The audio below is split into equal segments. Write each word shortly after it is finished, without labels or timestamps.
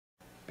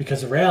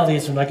Because the reality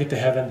is when I get to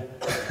heaven,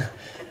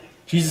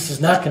 Jesus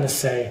is not going to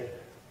say,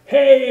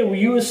 hey, were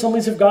you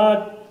Assemblies of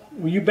God?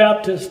 Were you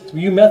Baptist? Were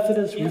you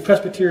Methodist? Were you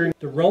Presbyterian?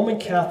 The Roman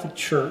Catholic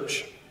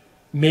Church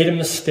made a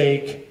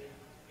mistake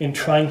in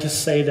trying to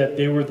say that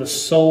they were the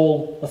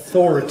sole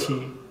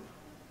authority.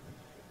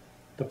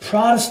 The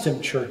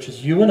Protestant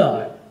churches, you and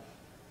I,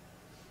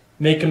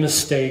 make a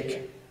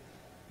mistake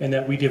in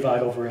that we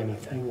divide over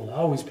anything. We'll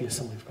always be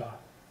Assembly of God.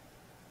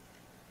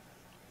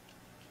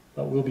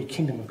 But we'll be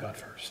Kingdom of God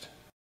first.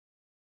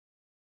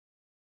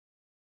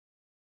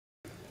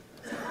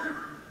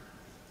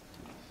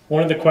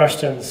 One of the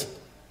questions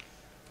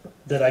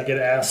that I get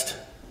asked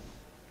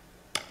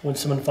when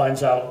someone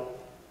finds out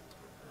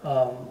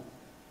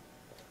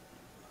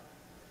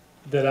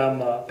that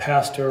I'm a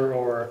pastor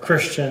or a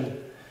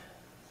Christian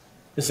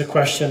is a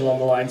question along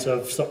the lines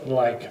of something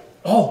like,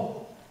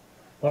 oh,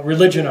 what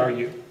religion are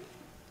you?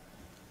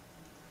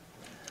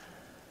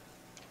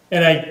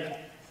 And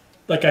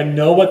I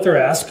know what they're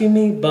asking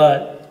me,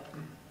 but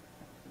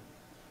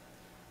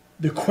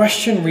the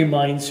question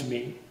reminds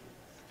me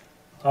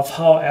of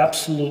how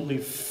absolutely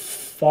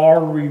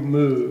far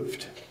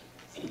removed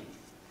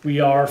we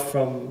are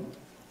from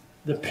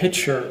the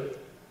picture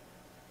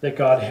that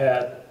God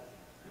had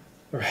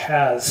or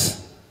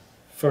has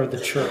for the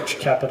church,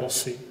 capital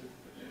C.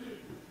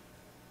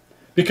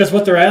 Because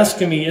what they're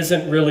asking me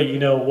isn't really,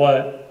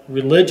 what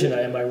religion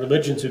I am. My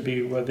religions would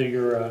be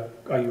whether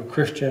are you a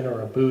Christian or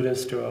a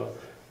Buddhist or a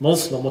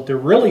Muslim. What they're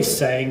really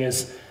saying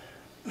is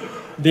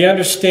they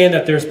understand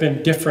that there's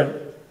been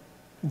different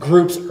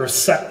groups or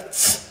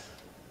sects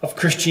of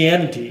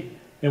Christianity.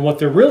 And what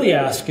they're really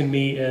asking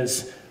me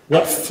is,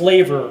 what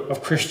flavor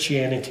of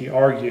Christianity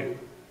are you?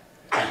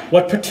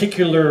 What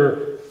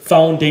particular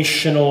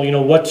foundational,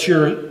 what's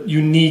your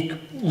unique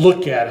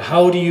look at it?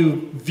 How do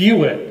you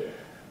view it?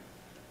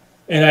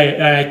 And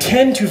I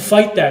tend to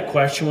fight that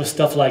question with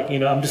stuff like,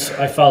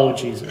 I follow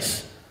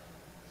Jesus.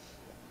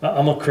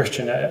 I'm a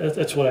Christian.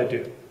 That's what I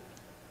do.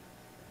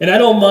 And I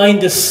don't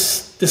mind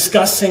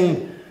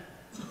discussing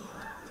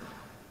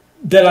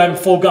that I'm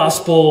full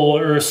gospel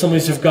or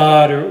Assemblies of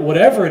God or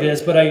whatever it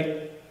is,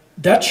 but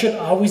that should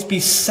always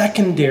be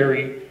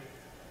secondary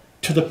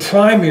to the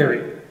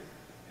primary.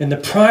 And the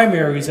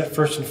primary is that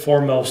first and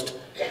foremost,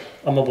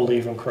 I'm a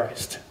believer in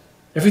Christ.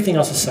 Everything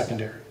else is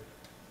secondary.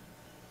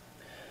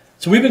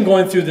 So we've been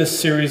going through this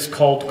series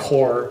called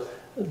Core,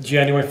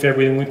 January,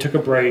 February, and we took a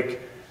break.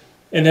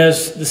 And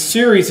as the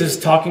series is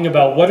talking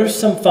about what are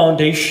some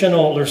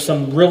foundational or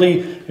some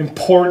really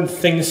important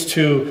things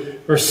to,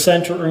 or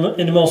central, or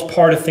in the most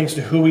part of things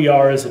to who we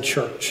are as a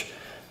church.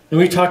 And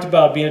we talked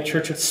about being a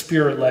church that's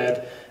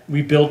spirit-led.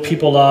 We build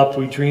people up.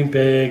 We dream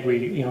big.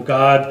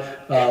 God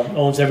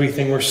owns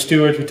everything. We're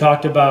stewards. We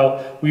talked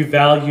about we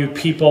value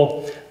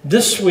people.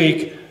 This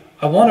week,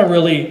 I want to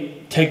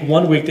really take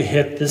 1 week to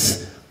hit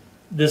this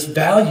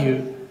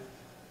value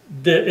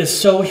that is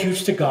so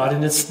huge to God,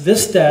 and it's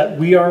this, that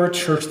we are a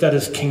church that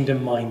is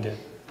kingdom-minded.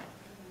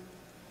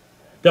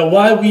 That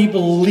why we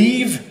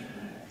believe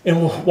in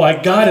why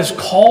God has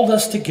called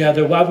us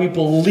together, why we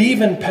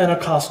believe in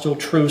Pentecostal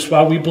truths,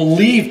 why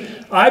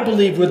I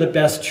believe we're the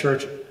best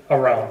church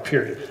around,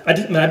 period.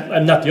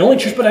 I'm not the only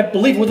church, but I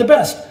believe we're the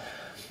best.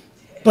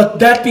 But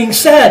that being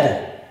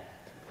said,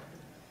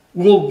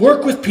 we'll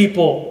work with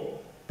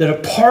people that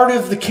are part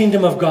of the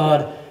kingdom of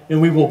God,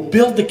 and we will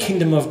build the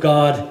kingdom of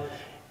God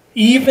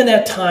even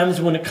at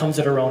times when it comes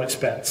at our own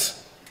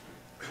expense.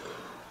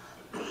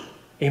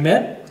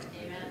 Amen?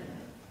 Amen.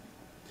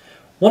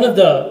 One of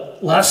the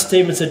last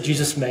statements that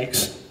Jesus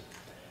makes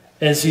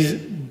as he's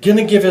going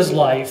to give his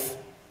life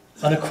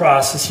on the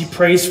cross, as he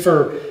prays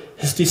for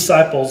his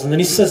disciples. And then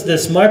he says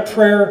this, my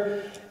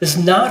prayer is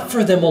not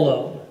for them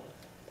alone.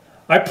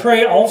 I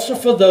pray also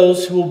for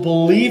those who will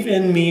believe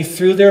in me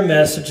through their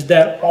message,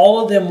 that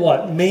all of them,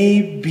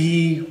 may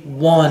be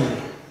one.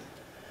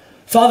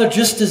 Father,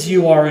 just as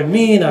you are in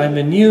me and I'm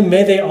in you,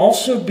 may they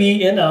also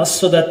be in us,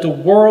 so that the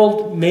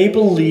world may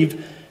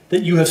believe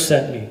that you have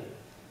sent me.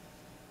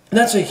 And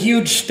that's a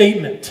huge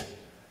statement.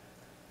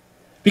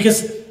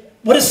 Because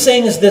what it's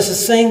saying is this, it's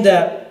saying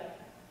that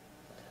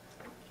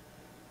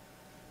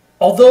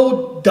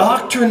although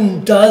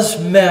doctrine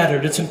does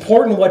matter, it's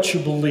important what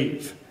you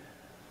believe.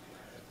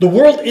 The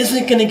world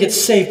isn't going to get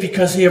saved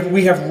because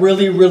we have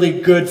really, really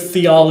good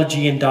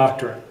theology and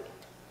doctrine.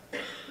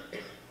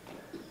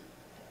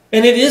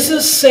 And it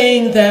isn't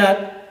saying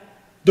that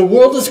the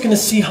world is going to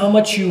see how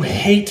much you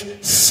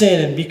hate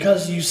sin, and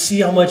because you see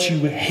how much you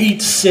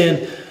hate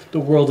sin, the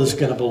world is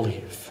going to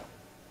believe.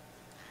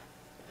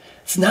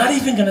 It's not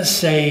even going to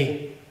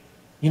say,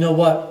 and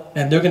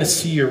they're going to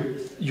see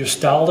your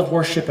style of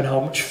worship and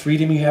how much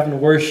freedom you have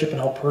in worship and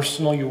how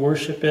personal your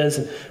worship is.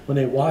 And when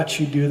they watch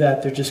you do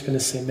that, they're just going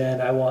to say, man,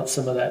 I want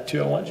some of that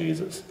too. I want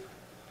Jesus.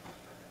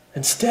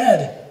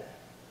 Instead,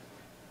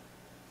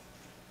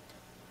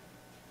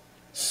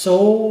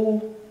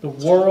 so the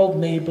world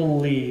may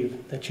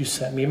believe that you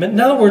sent me. In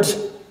other words,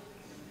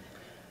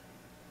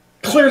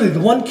 clearly the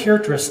one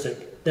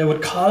characteristic that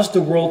would cause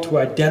the world to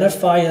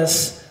identify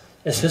us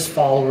as his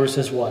followers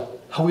is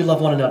what? how we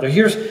love one another.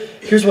 Here's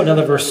what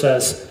another verse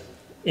says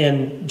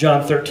in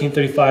John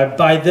 13:35.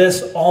 By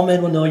this, all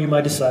men will know you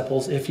my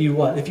disciples, if you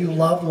what? If you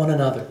love one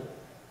another.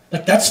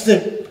 Like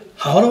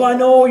how do I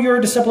know you're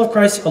a disciple of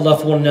Christ? I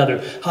love one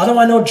another. How do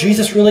I know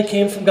Jesus really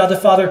came from God the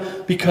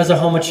Father? Because of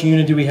how much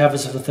unity we have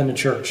as within the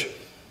church.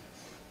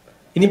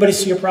 Anybody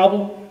see a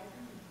problem?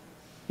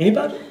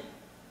 Anybody?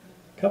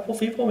 A couple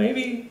people,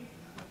 maybe?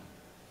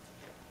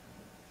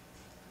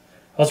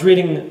 I was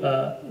reading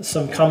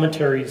some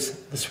commentaries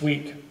this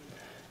week.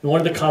 And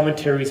one of the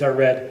commentaries I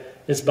read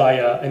is by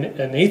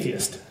an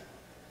atheist.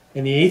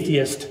 And the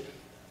atheist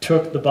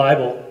took the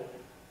Bible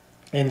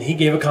and he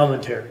gave a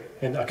commentary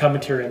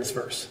on this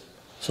verse.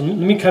 So let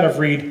me kind of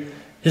read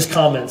his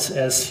comments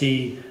as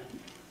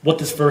what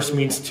this verse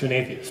means to an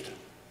atheist.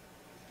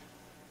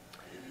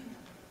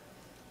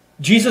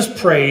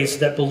 Jesus prays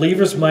that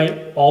believers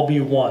might all be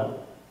one,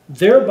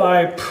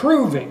 thereby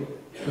proving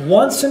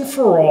once and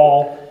for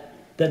all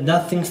that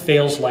nothing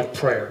fails like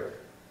prayer.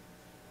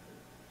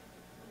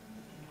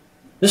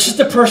 This is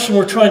the person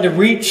we're trying to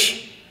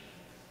reach.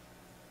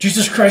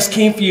 Jesus Christ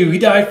came for you. He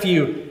died for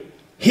you.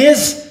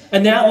 His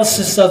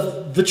analysis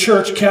of the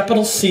church,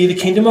 capital C, the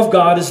kingdom of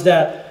God, is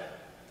that,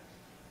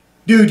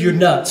 dude, you're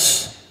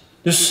nuts.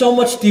 There's so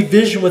much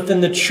division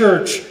within the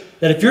church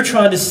that if you're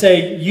trying to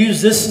say,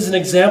 use this as an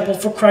example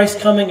for Christ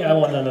coming, I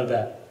want none of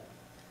that.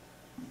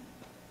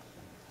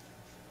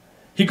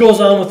 He goes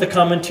on with the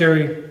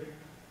commentary.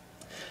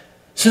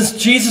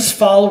 Since Jesus'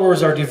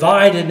 followers are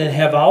divided and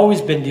have always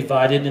been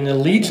divided in a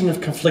legion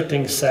of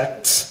conflicting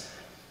sects,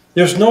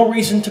 there's no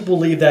reason to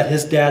believe that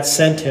his dad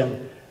sent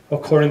him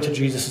according to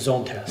Jesus'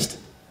 own test.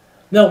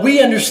 Now,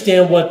 we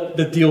understand what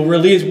the deal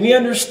really is. We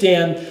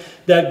understand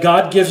that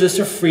God gives us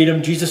a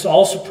freedom. Jesus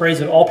also prays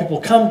that all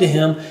people come to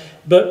him,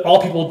 but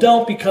all people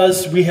don't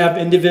because we have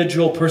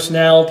individual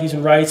personalities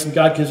and rights, and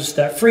God gives us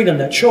that freedom,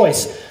 that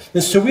choice.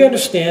 And so we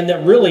understand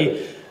that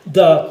really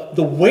the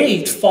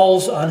weight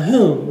falls on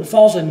whom? It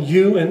falls on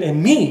you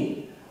and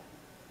me.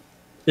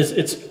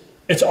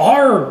 It's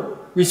our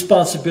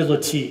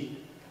responsibility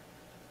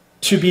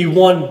to be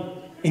one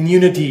in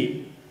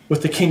unity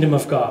with the kingdom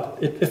of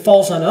God. It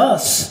falls on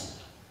us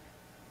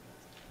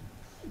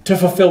to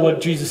fulfill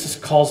what Jesus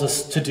calls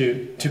us to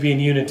do, to be in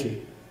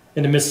unity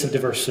in the midst of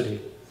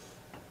diversity.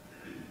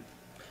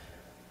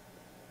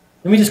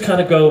 Let me just kind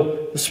of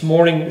go this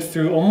morning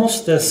through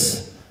almost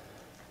this,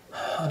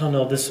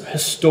 this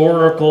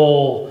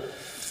historical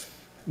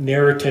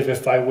narrative,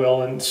 if I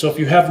will. And so if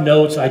you have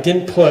notes, I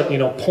didn't put,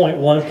 point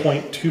 1,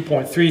 point 2,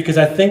 point 3, because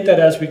I think that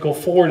as we go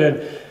forward,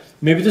 and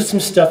maybe there's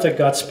some stuff that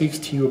God speaks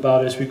to you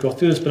about as we go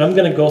through this, but I'm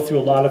going to go through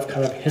a lot of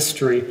kind of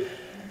history.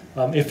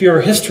 If you're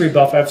a history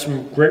buff, I have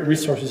some great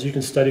resources you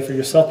can study for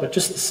yourself, but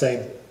just the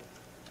same.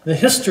 The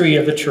history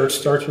of the church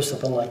starts with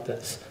something like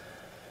this.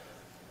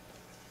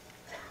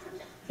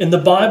 In the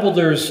Bible,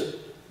 there's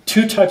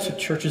two types of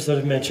churches that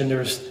are mentioned.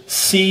 There's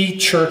C,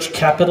 church,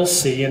 capital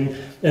C, and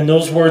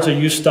those words are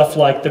used stuff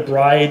like the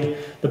bride,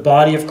 the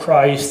body of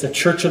Christ, the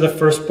church of the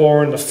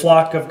firstborn, the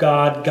flock of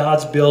God,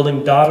 God's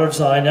building, daughter of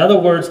Zion. In other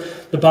words,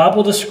 the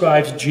Bible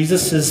describes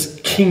Jesus'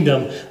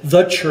 kingdom,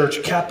 the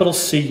church, capital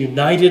C,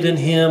 united in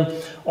him,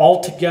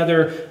 all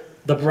together,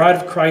 the bride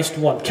of Christ,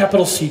 one.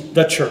 Capital C,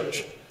 the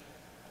church.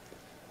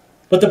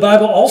 But the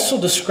Bible also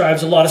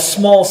describes a lot of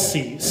small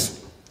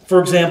c's.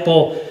 For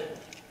example,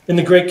 in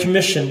the Great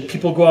Commission,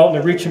 people go out and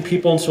they're reaching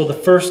people, and so the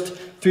first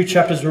 3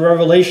 chapters of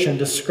Revelation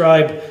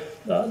describe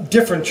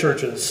different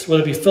churches,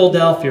 whether it be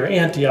Philadelphia or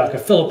Antioch or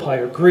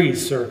Philippi or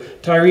Greece or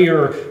Tyre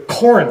or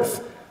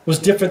Corinth was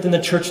different than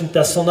the church in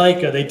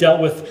Thessalonica. They dealt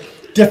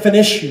with different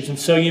issues, and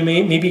so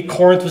maybe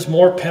Corinth was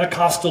more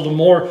Pentecostal or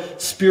more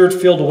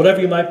Spirit-filled or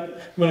whatever you might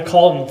want to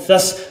call it, and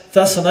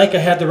Thessalonica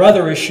had their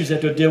other issues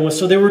that they're dealing with,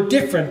 so they were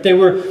different. They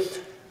were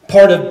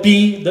part of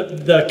B,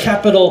 the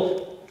capital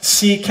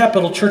C,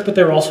 capital church, but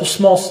they were also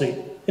small c,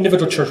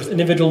 individual churches,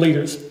 individual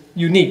leaders,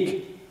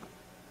 unique.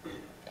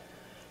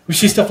 We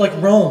see stuff like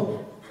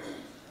Rome.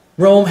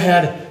 Rome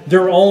had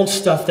their own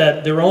stuff,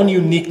 their own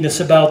uniqueness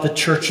about the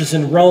churches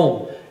in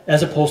Rome,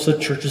 as opposed to the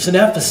churches in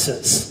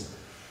Ephesus.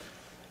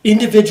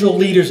 Individual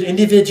leaders,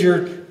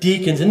 individual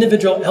deacons,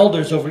 individual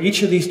elders over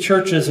each of these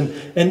churches,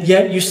 and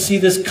yet you see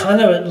this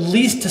kind of, at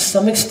least to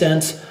some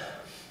extent,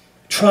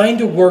 trying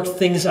to work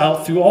things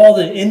out through all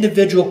the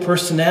individual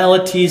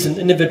personalities and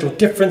individual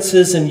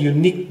differences and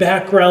unique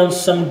backgrounds,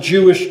 some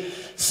Jewish,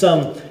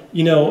 some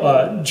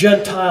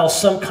Gentile,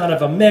 some kind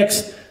of a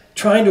mix,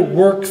 trying to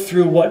work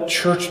through what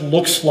church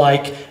looks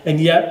like and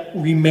yet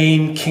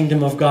remain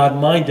kingdom of God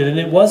minded. And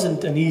it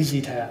wasn't an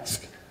easy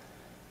task.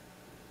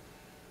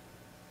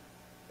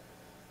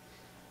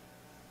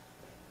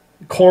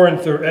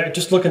 Corinth, or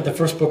just look at the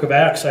first book of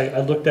Acts,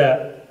 I looked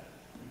at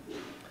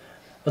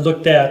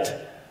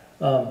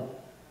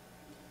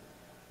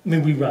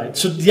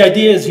So the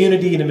idea is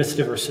unity in the midst of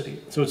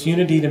diversity. So it's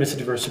unity in the midst of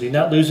diversity,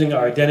 not losing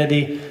our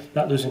identity,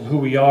 not losing who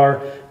we are,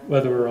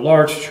 whether we're a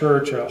large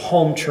church, or a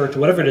home church, or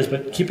whatever it is,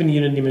 but keeping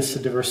unity in the midst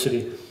of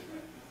diversity.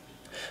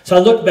 So I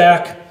look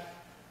back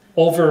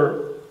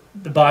over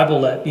the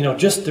Bible at,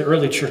 just the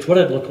early church, what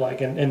did it look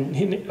like? And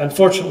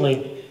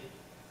unfortunately,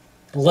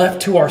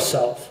 left to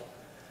ourselves,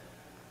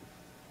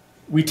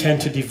 we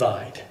tend to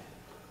divide.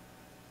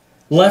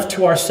 Left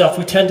to ourselves,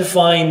 we tend to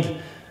find,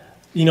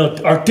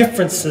 our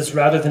differences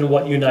rather than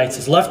what unites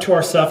us. Left to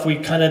ourselves, we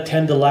kind of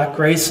tend to lack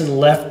grace, and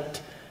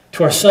left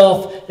to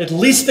ourselves, at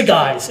least the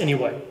guys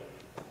anyway.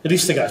 At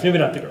least the guys, maybe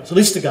not the girls, at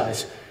least the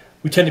guys.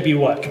 We tend to be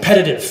what?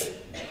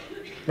 Competitive,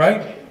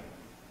 right?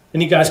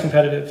 Any guys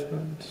competitive?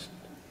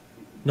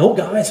 No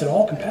guys at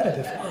all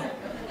competitive. Wow.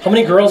 How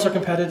many girls are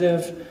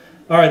competitive?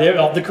 All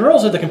right, the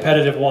girls are the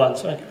competitive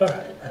ones. All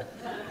right.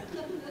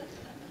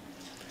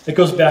 It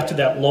goes back to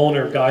that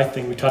loner guy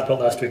thing we talked about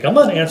last week. I'm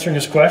not answering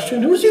his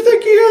question. Who does he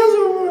think he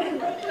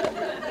is?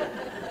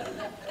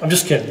 I'm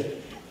just kidding.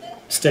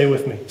 Stay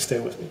with me. Stay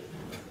with me.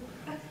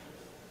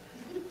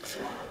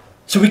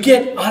 So we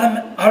get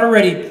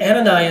already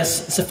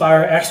Ananias and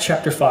Sapphira, Acts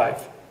chapter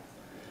 5.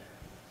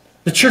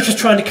 The church is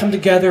trying to come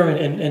together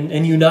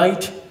and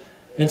unite.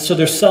 And so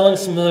they're selling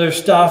some of their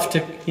stuff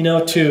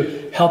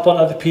to help out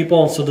other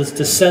people. And so there's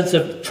this sense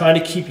of trying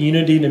to keep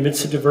unity in the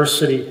midst of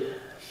diversity.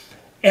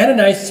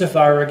 Ananias and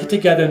Sapphira get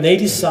together and they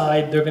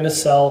decide they're going to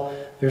sell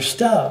their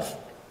stuff.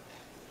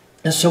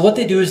 And so what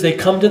they do is they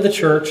come to the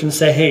church and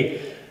say,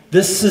 hey,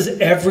 this is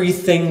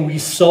everything we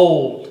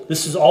sold.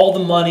 This is all the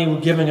money.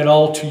 We're giving it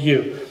all to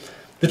you.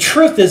 The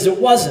truth is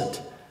it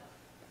wasn't.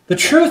 The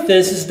truth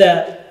is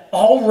that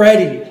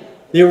already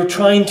they were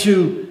trying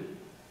to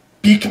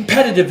be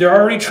competitive. They're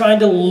already trying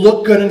to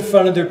look good in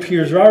front of their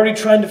peers. They're already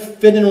trying to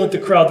fit in with the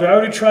crowd. They're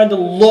already trying to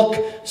look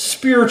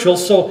spiritual.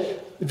 So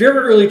very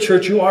early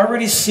church, you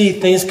already see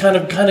things kind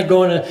of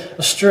going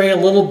astray a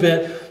little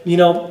bit.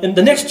 In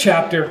the next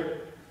chapter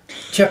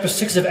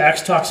 6 of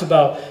Acts talks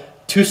about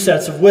two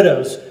sets of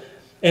widows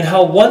and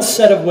how one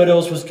set of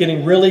widows was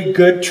getting really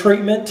good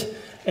treatment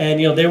and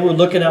they were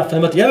looking out for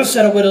them, but the other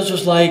set of widows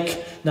was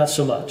like, not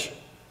so much.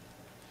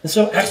 And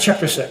so Acts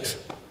chapter 6.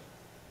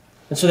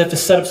 And so they have to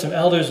set up some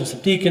elders and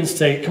some deacons,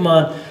 say, come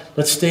on,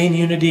 let's stay in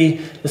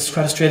unity, let's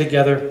try to stay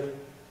together.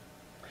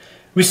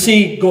 We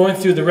see going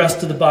through the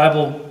rest of the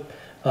Bible,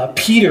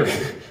 Peter,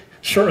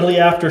 shortly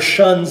after,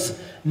 shuns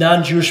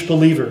non-Jewish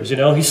believers.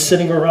 He's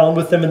sitting around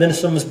with them, and then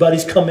some of his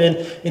buddies come in,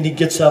 and he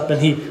gets up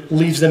and he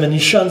leaves them and he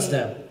shuns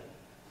them.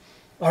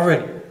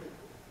 Already,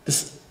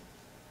 this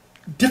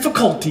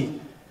difficulty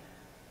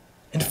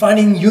in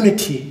finding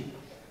unity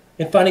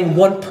and finding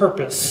one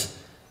purpose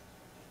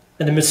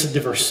in the midst of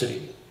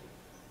diversity.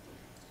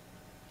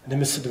 In the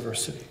midst of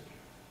diversity.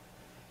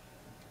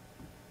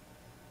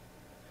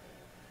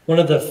 One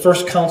of the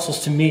first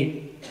councils to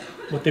meet,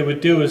 what they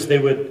would do is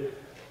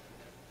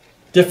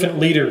different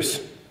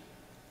leaders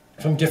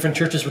from different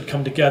churches would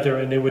come together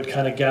and they would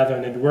kind of gather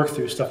and they'd work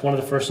through stuff. One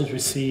of the first ones we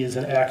see is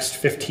in Acts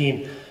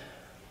 15.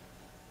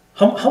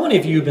 How many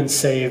of you have been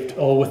saved,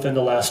 within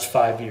the last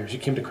 5 years? You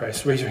came to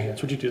Christ. Raise your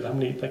hands. What'd you do? How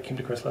many came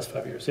to Christ the last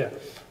 5 years? Yeah.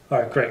 All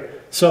right, great.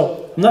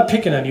 So I'm not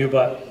picking on you,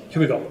 but here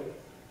we go.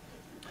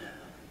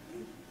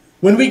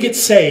 When we get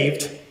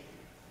saved,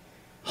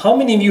 how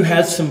many of you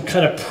had some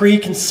kind of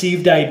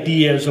preconceived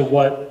ideas of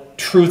what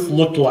truth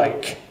looked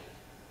like?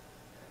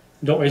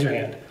 Don't raise your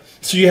hand.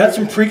 So you had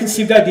some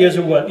preconceived ideas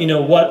of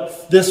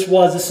what this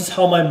was. This is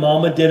how my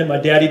mama did it, my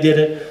daddy did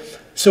it.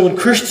 So when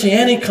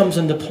Christianity comes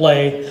into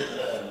play,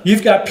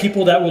 you've got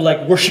people that were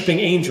like worshiping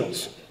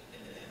angels.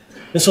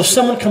 And so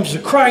someone comes to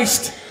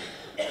Christ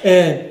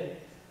and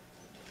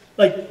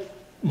like,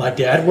 my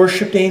dad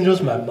worshipped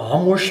angels, my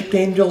mom worshipped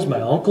angels,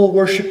 my uncle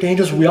worshipped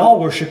angels, we all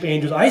worship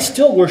angels. I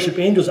still worship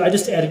angels, I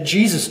just added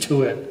Jesus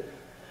to it.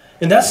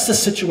 And that's the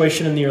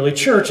situation in the early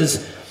church,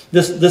 is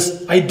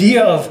this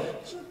idea of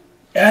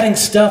adding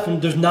stuff, and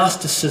there's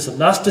Gnosticism.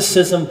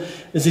 Gnosticism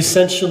is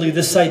essentially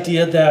this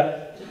idea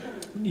that,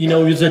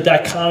 there's a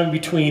dichotomy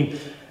between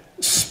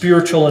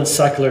spiritual and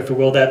secular, if you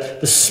will,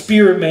 that the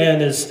spirit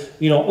man is,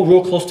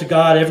 real close to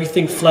God.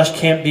 Everything flesh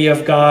can't be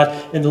of God,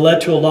 and it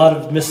led to a lot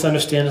of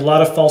misunderstandings, a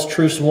lot of false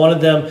truths. One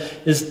of them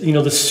is,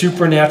 the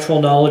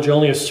supernatural knowledge.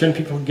 Only certain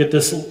people can get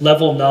this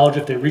level of knowledge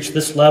if they reach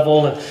this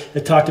level, and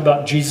it talked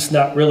about Jesus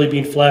not really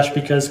being flesh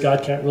because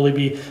God can't really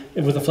be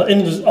with the flesh,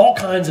 and there's all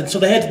kinds, and so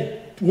they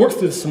had to work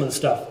through some of the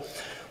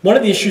stuff. One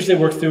of the issues they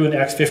worked through in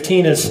Acts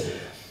 15 is,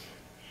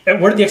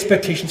 what are the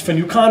expectations for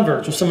new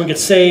converts? When someone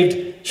gets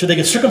saved, should they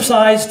get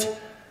circumcised?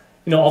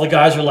 All the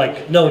guys are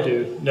like, no,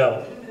 dude,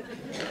 no.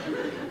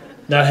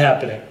 Not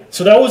happening.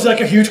 So that was like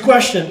a huge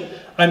question.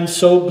 I'm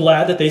so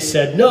glad that they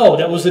said no.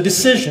 That was a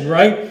decision,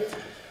 right?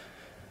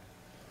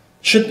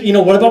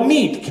 What about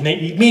meat? Can they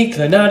eat meat? Can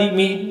they not eat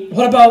meat?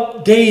 What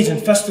about days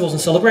and festivals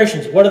and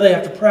celebrations? What do they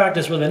have to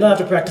practice? What do they not have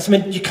to practice?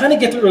 You kind of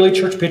get the early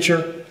church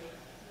picture.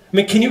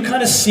 Can you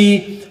kind of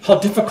see how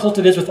difficult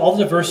it is with all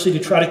the diversity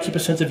to try to keep a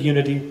sense of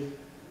unity?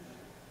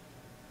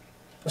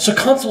 So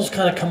councils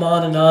kind of come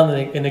on,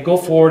 and they go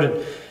forward,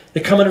 and they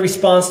come in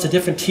response to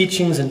different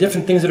teachings and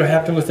different things that are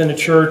happening within the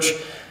church.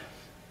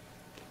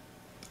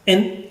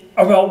 And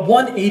about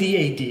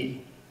 180 AD,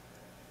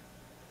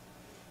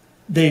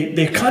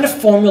 they kind of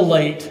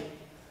formulate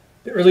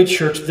the early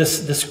church,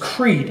 this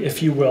creed,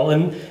 if you will.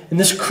 And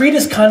this creed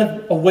is kind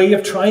of a way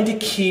of trying to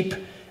keep,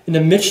 in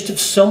the midst of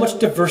so much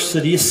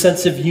diversity, a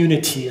sense of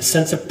unity, a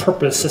sense of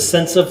purpose, a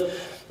sense of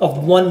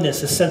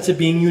oneness, a sense of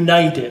being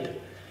united.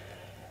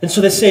 And so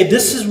they say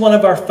this is one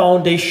of our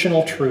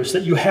foundational truths,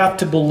 that you have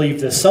to believe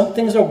this. Some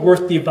things are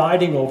worth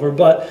dividing over,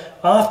 but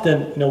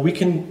often, we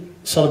can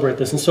celebrate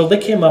this. And so they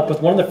came up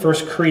with one of the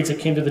first creeds that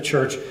came to the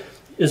church,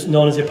 is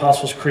known as the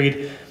Apostles'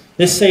 Creed.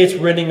 They say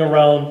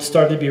it's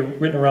started to be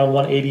written around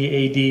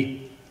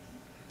 180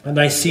 AD. A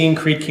Nicene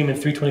Creed came in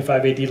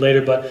 325 AD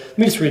later, but let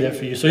me just read that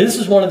for you. So this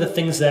is one of the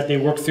things that they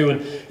worked through,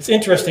 and it's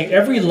interesting.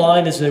 Every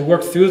line as they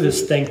worked through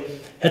this thing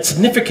had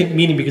significant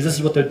meaning, because this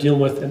is what they're dealing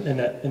with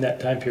in that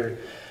time period.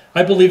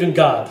 I believe in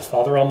God, the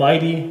Father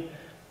Almighty,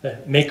 the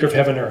maker of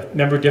heaven and earth.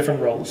 Remember different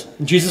roles.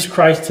 And Jesus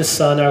Christ, his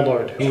Son, our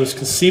Lord, who was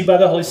conceived by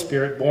the Holy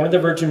Spirit, born of the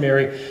Virgin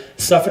Mary,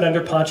 suffered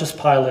under Pontius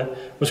Pilate,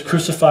 was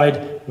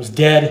crucified, was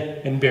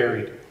dead, and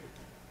buried.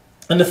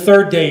 On the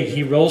third day,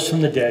 he rose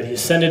from the dead. He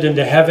ascended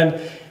into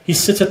heaven. He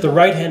sits at the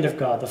right hand of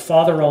God, the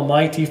Father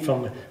Almighty.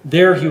 From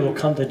there he will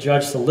come to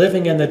judge the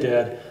living and the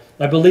dead.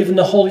 I believe in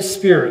the Holy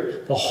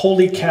Spirit, the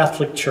Holy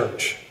Catholic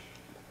Church,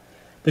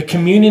 the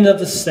communion of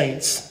the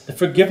saints, the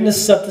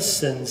forgiveness of the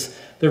sins,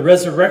 the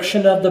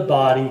resurrection of the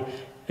body,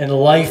 and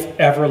life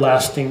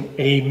everlasting.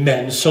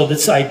 Amen. So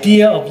this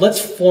idea of let's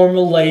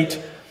formulate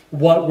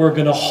what we're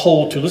going to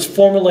hold to. Let's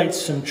formulate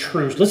some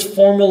truths. Let's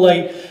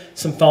formulate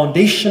some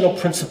foundational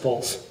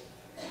principles,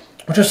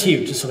 which is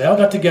huge. And so they all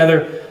got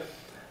together,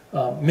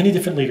 many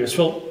different leaders.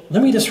 Well,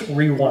 let me just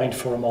rewind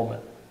for a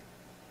moment.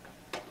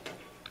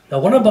 Now,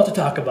 what I'm about to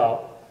talk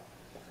about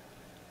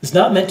is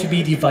not meant to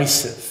be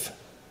divisive.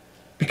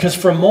 Because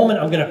for a moment,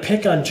 I'm going to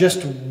pick on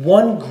just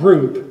one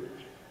group,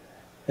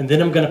 and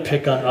then I'm going to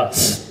pick on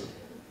us.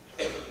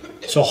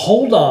 So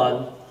hold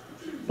on,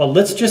 but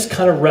let's just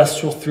kind of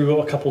wrestle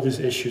through a couple of these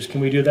issues. Can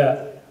we do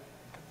that?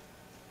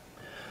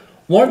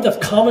 One of the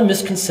common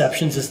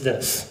misconceptions is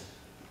this.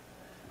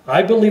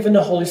 I believe in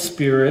the Holy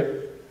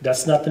Spirit.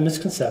 That's not the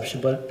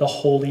misconception, but the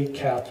Holy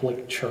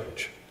Catholic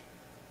Church.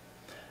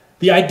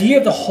 The idea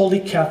of the Holy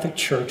Catholic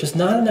Church is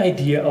not an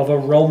idea of a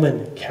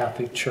Roman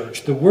Catholic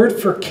Church. The word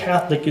for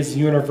Catholic is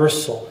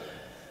universal.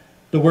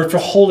 The word for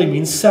holy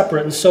means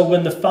separate. And so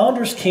when the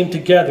founders came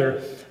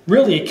together,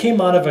 really it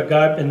came out of a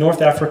guy, a North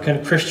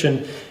African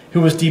Christian, who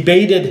was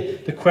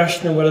debated the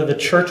question of whether the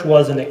church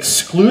was an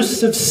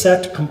exclusive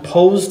sect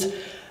composed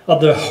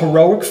of the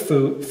heroic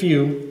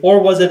few, or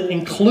was it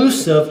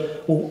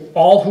inclusive of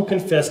all who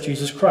confess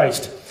Jesus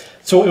Christ.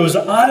 So it was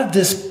out of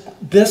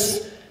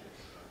this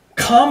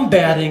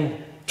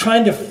combating,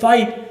 trying to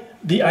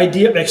fight the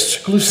idea of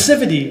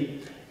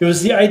exclusivity. It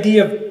was the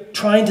idea of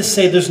trying to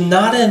say there's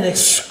not an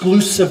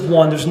exclusive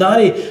one. There's not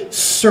a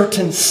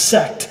certain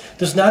sect.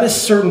 There's not a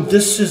certain,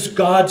 this is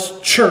God's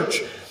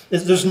church.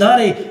 There's not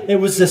it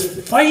was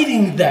this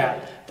fighting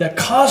that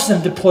caused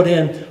them to put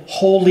in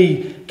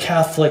Holy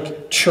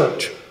Catholic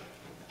Church.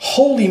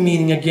 Holy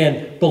meaning,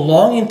 again,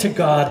 belonging to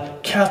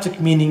God. Catholic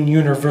meaning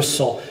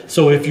universal.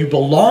 So if you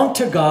belong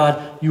to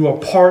God, you are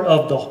part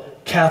of the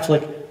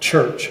Catholic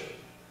Church.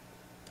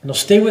 Now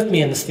stay with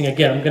me in this thing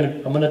again.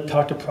 I'm going to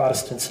talk to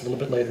Protestants a little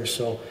bit later,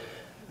 so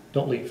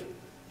don't leave.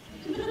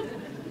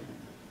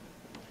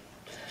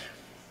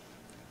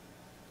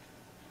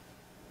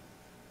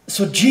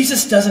 So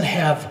Jesus doesn't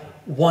have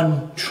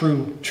one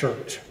true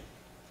church.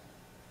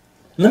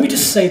 Let me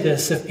just say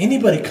this. If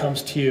anybody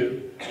comes to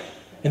you,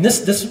 and this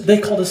they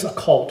call this a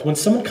cult. When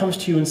someone comes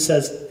to you and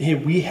says, hey,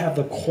 we have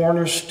the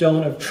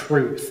cornerstone of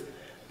truth.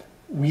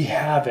 We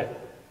have it.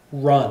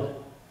 Run.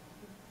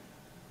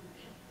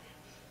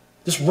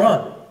 Just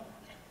run.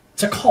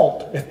 It's a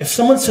cult. If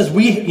someone says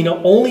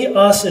only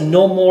us and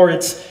no more,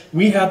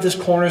 we have this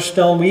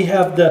cornerstone, we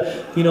have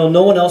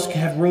no one else can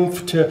have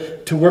room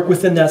to work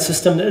within that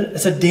system.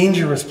 It's a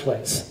dangerous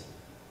place.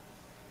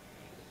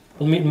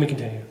 Let me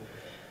continue.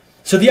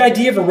 So the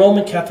idea of a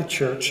Roman Catholic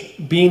Church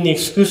being the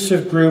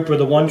exclusive group or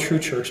the one true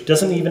church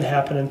doesn't even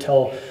happen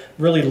until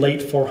really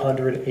late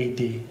 400 AD.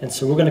 And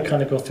so we're going to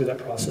kind of go through that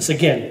process.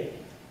 Again,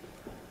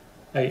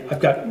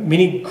 I've got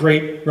many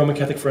great Roman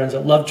Catholic friends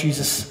that love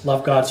Jesus,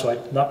 love God, so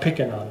I'm not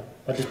picking on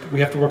them. We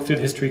have to work through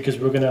the history because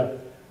we're going to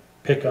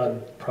pick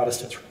on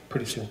Protestants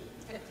pretty soon.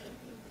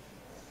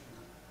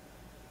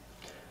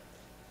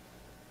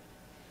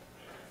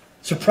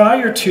 So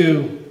prior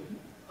to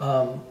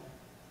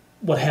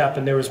what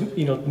happened, there was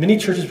many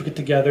churches would get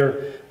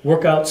together,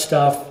 work out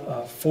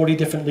stuff. 40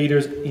 different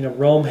leaders.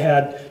 Rome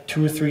had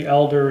 2 or 3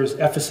 elders.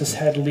 Ephesus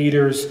had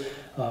leaders.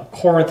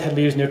 Corinth had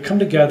leaders, and they'd come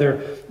together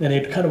and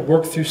they'd kind of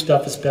work through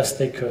stuff as best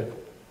they could.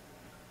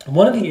 And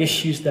one of the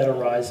issues that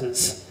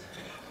arises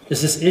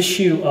is this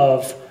issue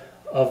of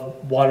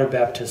water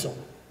baptism.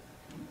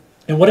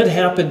 And what had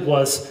happened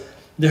was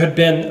there had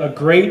been a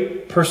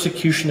great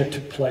persecution that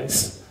took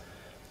place.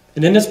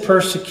 And in this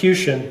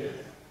persecution,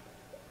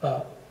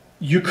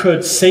 you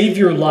could save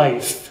your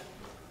life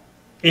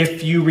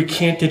if you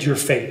recanted your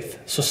faith.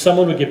 So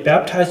someone would get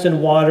baptized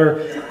in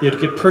water, they'd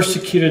get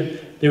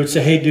persecuted. They would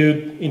say, hey,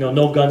 dude,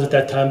 no guns at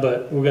that time,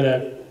 but we're going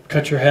to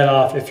cut your head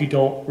off if you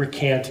don't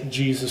recant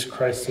Jesus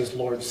Christ as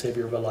Lord and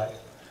Savior of your life.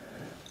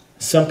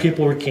 Some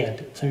people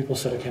recanted. Some people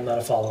said, okay, I'm not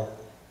a follower.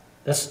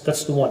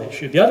 That's the one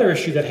issue. The other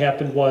issue that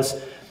happened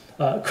was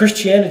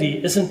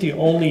Christianity isn't the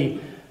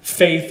only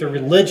faith or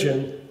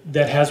religion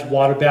that has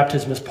water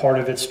baptism as part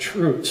of its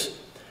truths.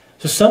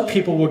 So some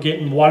people were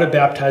getting water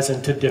baptized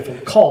into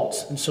different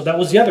cults. And so that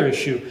was the other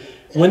issue.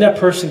 When that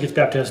person gets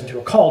baptized into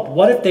a cult,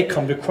 what if they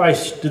come to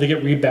Christ? Do they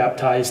get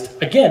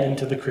rebaptized again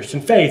into the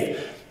Christian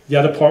faith? The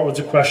other part was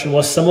the question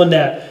was someone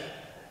that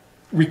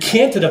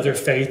recanted of their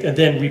faith and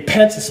then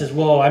repents and says,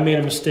 well, I made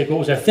a mistake. What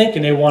was I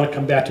thinking? They want to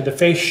come back to the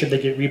faith. Should they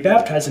get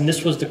rebaptized? And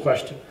this was the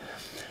question.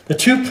 The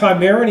two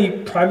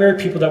primary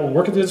people that were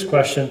working through this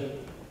question,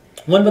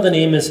 one's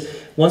name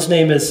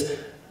is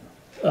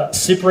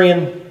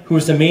Cyprian, who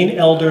was the main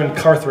elder in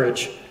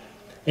Carthage.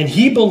 And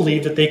he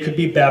believed that they could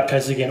be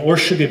baptized again or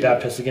should be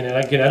baptized again.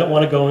 And again, I don't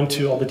want to go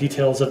into all the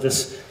details of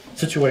this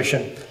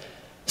situation.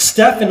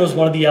 Stephen was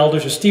one of the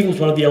elders, or Stephen was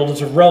one of the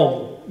elders of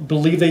Rome,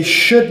 believed they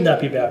should not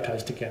be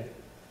baptized again.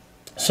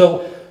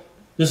 So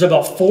there's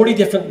about 40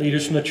 different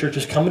leaders from the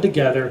churches coming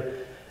together.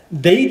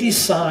 They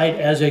decide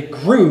as a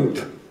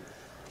group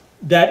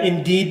that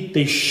indeed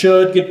they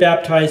should get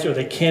baptized, or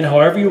they can,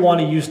 however you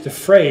want to use the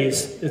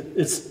phrase.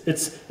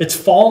 It's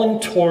falling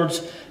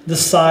towards the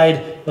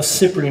side of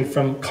Cyprian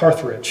from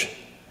Carthage.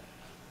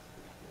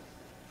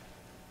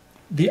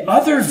 The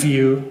other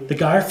view, the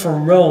guy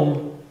from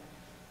Rome,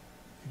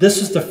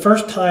 this is the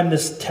first time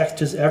this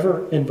text is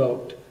ever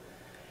invoked.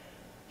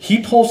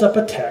 He pulls up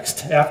a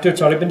text after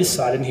it's already been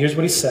decided, and here's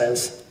what he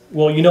says.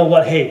 Well, you know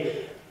what?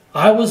 Hey,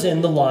 I was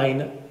in the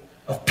line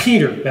of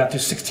Peter, Matthew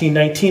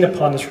 16:19,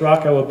 upon this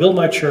rock I will build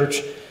my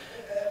church.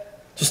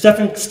 So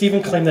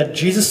Stephen claimed that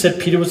Jesus said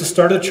Peter was the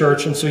start of the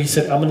church, and so he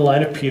said, I'm in the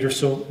line of Peter,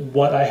 so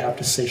what I have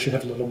to say should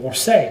have a little more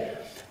say.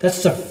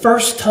 That's the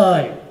first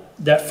time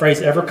that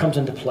phrase ever comes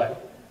into play.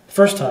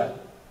 First time.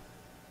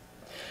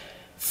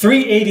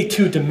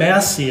 382,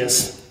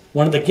 Damascus,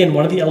 one of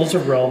the elders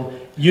of Rome,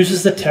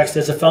 uses the text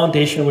as a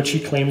foundation in which he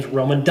claims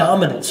Roman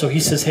dominance. So he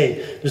says,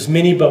 hey, there's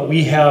many, but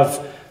we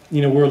have,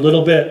 we're a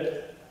little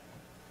bit,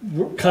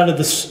 we're kind of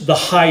the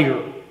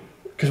higher,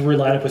 because we're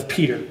lined up with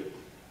Peter.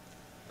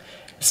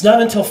 It's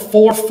not until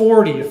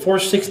 440 to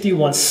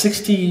 461,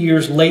 60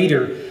 years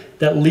later,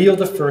 that Leo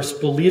I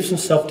believes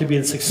himself to be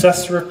the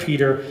successor of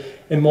Peter,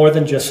 and more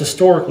than just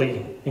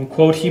historically. In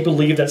quote, he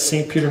believed that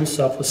St. Peter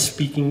himself was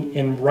speaking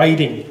in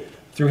writing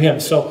through him.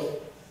 So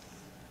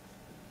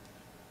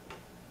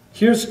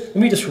let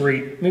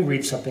me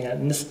read something.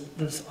 And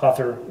this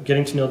author,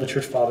 Getting to Know the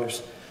Church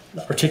Fathers,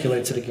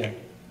 articulates it again.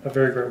 A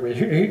very great way.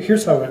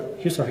 Here's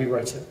how he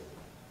writes it.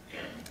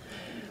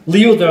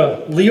 Leo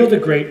the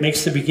Great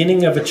makes the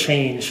beginning of a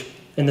change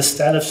in the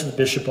status of the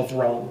Bishop of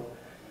Rome.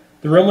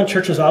 The Roman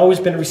Church has always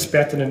been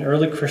respected in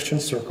early Christian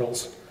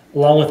circles,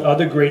 along with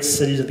other great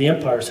cities of the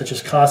empire, such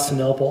as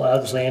Constantinople,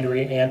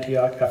 Alexandria,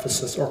 Antioch,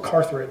 Ephesus, or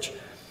Carthage,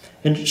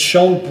 and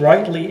shone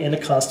brightly in a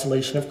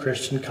constellation of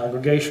Christian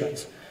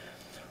congregations.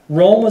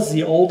 Rome was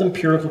the old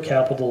imperial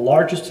capital, the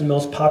largest and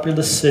most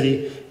populous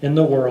city in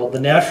the world, the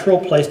natural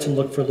place to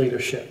look for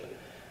leadership.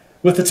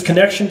 With its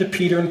connection to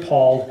Peter and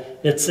Paul,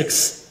 its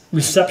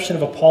reception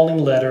of appalling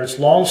letters,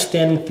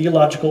 long-standing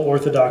theological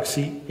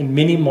orthodoxy, and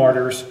many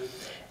martyrs,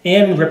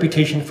 and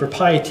reputation for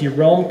piety,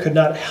 Rome could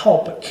not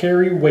help but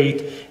carry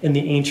weight in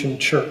the ancient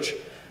church.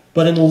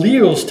 But in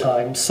Leo's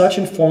time, such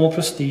informal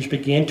prestige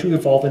began to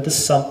evolve into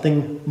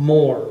something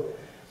more.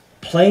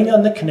 Playing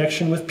on the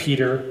connection with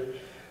Peter,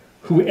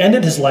 who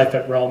ended his life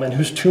at Rome and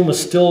whose tomb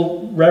was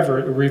still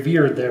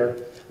revered there,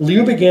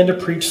 Leo began to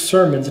preach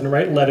sermons and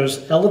write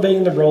letters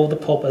elevating the role of the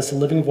Pope as the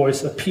living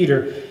voice of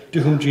Peter,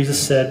 to whom Jesus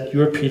said,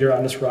 "You are Peter,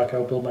 on this rock I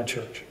will build my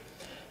church."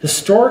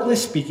 Historically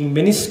speaking,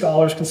 many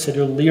scholars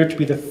consider Leo to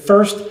be the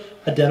first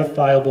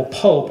identifiable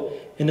pope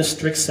in the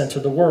strict sense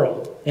of the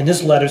word. In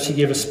his letters, he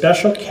gave a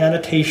special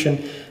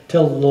connotation to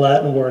the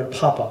Latin word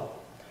papa,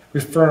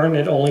 referring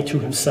it only to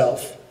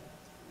himself.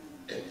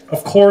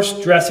 Of course,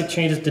 drastic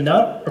changes did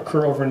not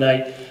occur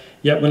overnight,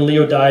 yet when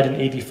Leo died in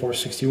AD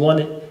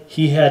 461,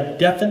 he had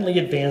definitely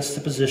advanced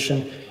the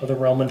position of the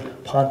Roman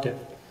pontiff.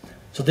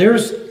 So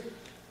there's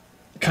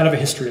kind of a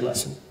history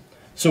lesson.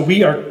 So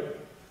we are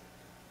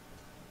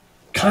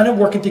kind of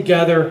working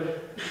together.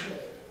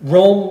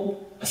 Rome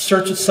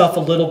asserts itself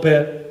a little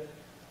bit.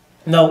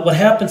 Now, what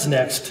happens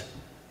next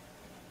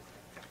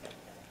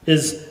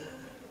is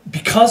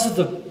because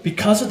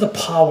of the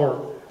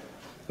power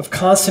of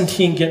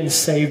Constantine getting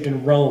saved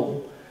in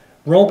Rome,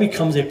 Rome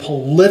becomes a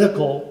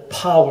political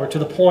power to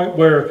the point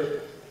where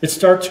it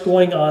starts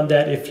going on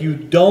that if you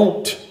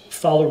don't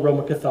follow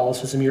Roman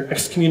Catholicism, you're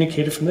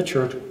excommunicated from the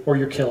church or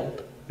you're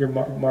killed. You're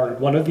martyred,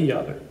 one or the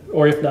other,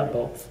 or if not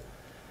both.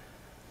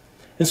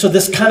 And so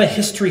this kind of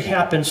history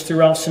happens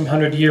throughout some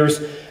 100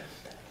 years.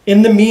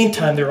 In the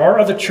meantime, there are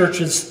other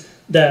churches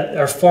that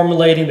are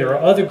formulating. There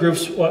are other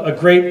groups. A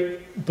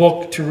great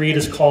book to read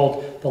is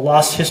called The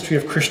Lost History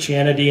of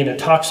Christianity, and it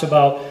talks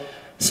about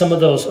some of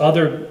those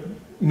other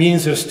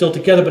meetings that are still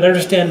together. But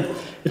understand,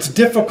 it's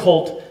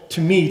difficult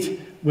to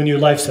meet when your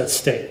life's at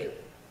stake.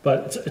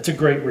 But it's a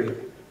great read.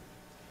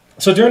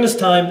 So during this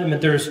time, I mean,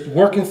 there's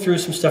working through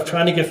some stuff,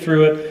 trying to get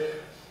through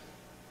it.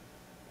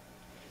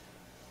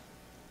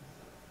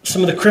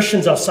 Some of the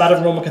Christians outside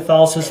of Roman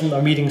Catholicism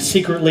are meeting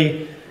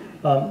secretly.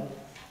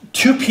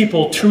 Two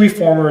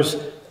reformers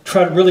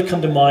try to really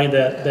come to mind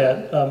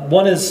that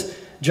one is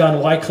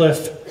John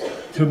Wycliffe,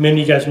 who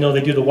many of you guys know.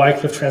 They do the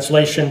Wycliffe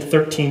translation,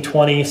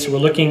 1320. So we're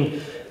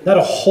looking not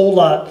a whole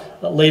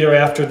lot later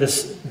after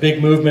this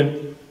big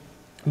movement.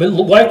 But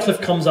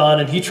Wycliffe comes on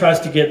and he tries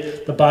to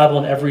get the Bible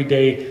in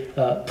everyday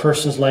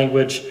person's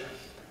language.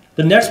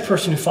 The next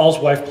person who follows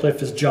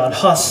Wycliffe is John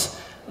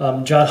Huss.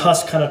 John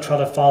Huss kind of tried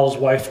to follow his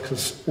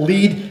wife's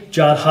lead.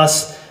 John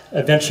Huss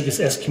eventually gets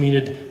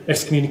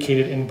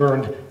excommunicated and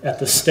burned at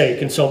the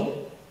stake. And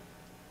so,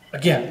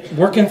 again,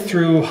 working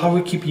through how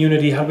we keep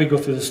unity, how we go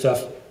through this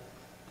stuff.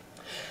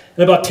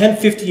 In about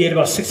 1058,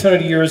 about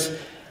 600 years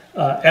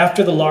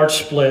after the large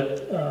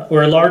split,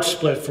 or a large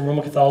split from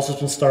Roman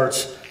Catholicism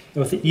starts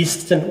with the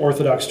Eastern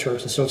Orthodox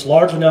Church. And so it's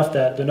large enough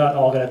that they're not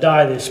all going to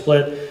die. They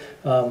split.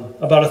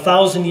 About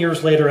 1,000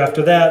 years later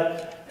after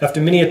that, after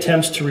many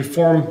attempts to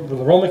reform the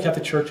Roman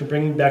Catholic Church and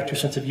bring back to a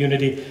sense of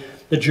unity,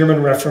 the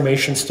German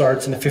Reformation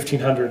starts in the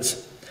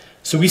 1500s.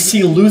 So we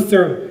see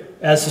Luther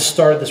as the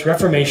start of this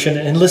Reformation.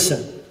 And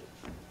listen,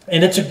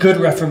 and it's a good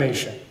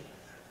Reformation.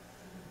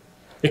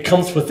 It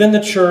comes within the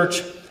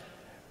church.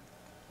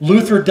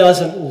 Luther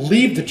doesn't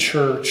leave the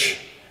church.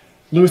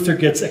 Luther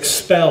gets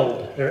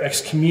expelled or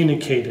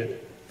excommunicated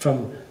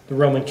from the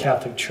Roman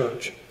Catholic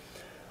Church.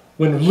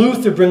 When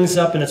Luther brings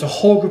up, and it's a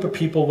whole group of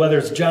people, whether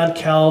it's John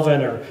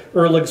Calvin or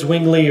Ulrich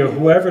Zwingli or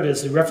whoever it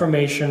is, the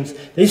Reformations,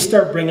 they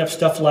start bringing up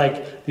stuff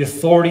like the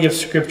authority of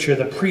Scripture,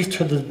 the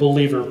priesthood of the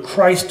believer,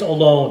 Christ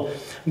alone,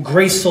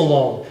 grace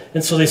alone.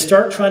 And so they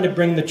start trying to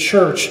bring the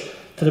church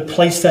to the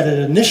place that it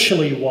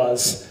initially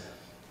was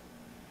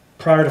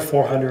prior to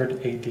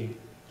 400 AD.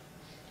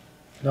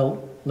 Now,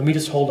 let me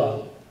just hold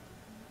on,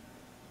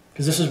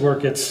 because this is where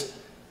it gets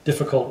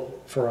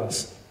difficult for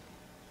us.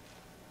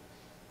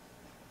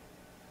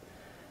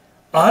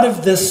 Out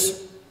of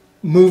this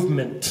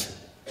movement,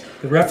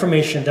 the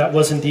Reformation, that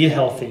was indeed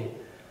healthy,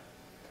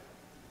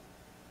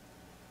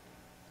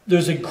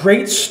 there's a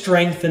great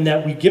strength in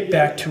that we get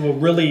back to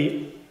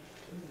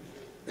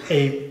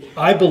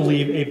I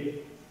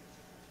believe,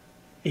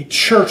 a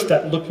church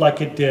that looked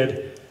like it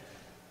did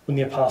when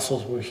the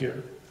apostles were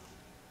here.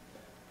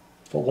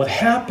 But what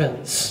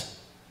happens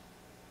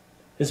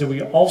is that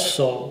we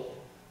also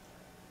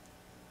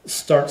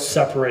start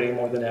separating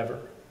more than ever.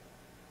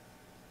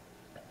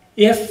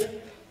 If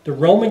the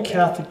Roman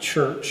Catholic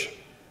Church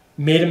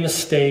made a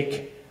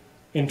mistake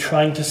in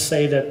trying to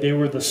say that they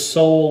were the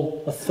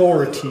sole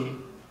authority,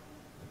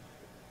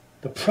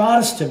 the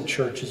Protestant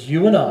churches,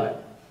 you and I,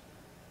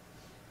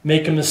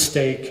 make a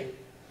mistake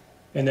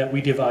in that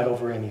we divide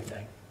over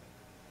anything.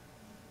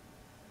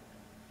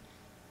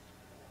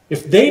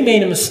 If they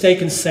made a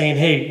mistake in saying,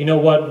 hey, you know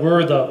what,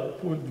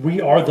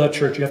 we are the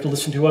church, you have to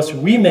listen to us,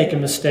 we make a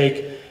mistake,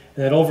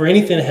 and that over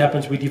anything that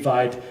happens, we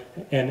divide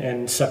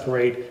and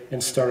separate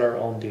and start our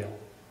own deal.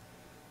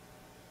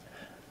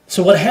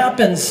 So what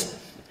happens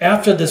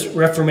after this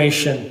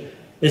Reformation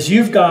is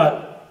you've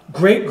got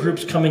great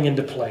groups coming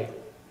into play.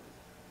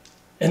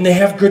 And they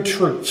have good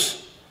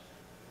truths.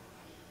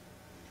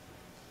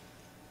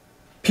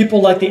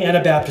 People like the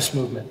Anabaptist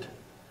movement,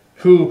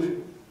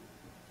 who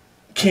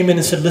came in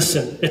and said,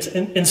 listen, it's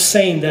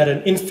insane that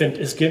an infant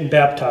is getting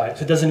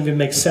baptized. It doesn't even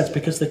make sense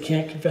because they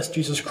can't confess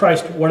Jesus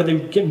Christ. What are they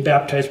getting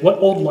baptized? What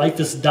old life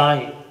is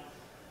dying?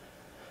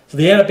 So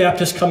the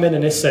Anabaptists come in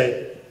and they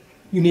say,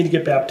 you need to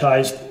get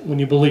baptized when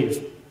you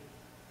believe.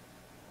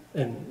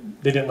 And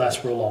they didn't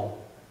last real long.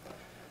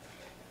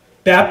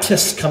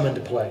 Baptists come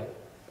into play.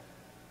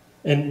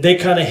 And they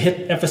kind of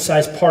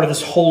emphasize part of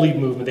this holy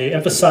movement. They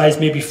emphasize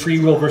maybe free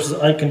will versus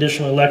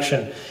unconditional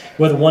election,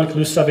 whether one can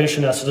lose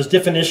salvation or not. So there's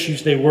different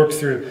issues they work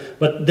through,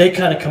 but they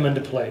kind of come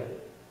into play.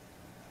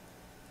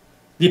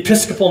 The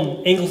Episcopal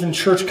and Anglican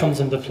Church comes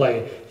into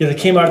play. They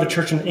came out of the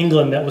church in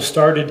England that was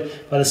started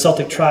by the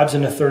Celtic tribes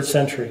in the 3rd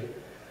century.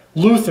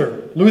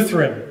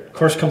 Lutheran, of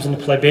course, comes into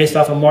play based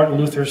off of Martin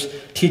Luther's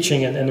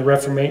teaching in the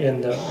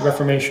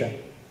Reformation.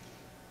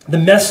 The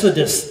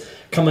Methodists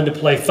come into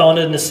play,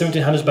 founded in the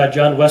 1700s by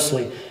John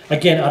Wesley.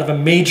 Again, out of a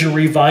major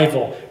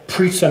revival,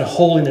 preached on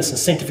holiness and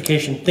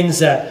sanctification, things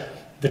that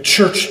the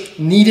church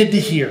needed to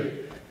hear.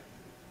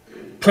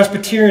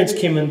 Presbyterians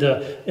came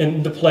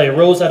into play,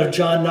 arose out of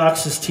John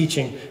Knox's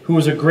teaching, who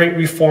was a great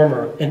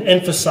reformer and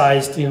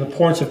emphasized the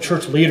importance of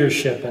church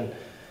leadership. And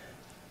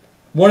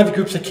one of the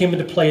groups that came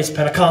into play is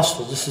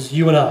Pentecostals. This is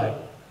you and I.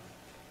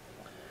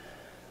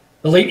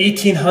 The late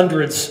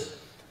 1800s,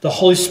 the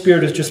Holy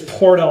Spirit has just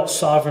poured out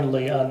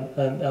sovereignly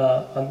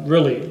on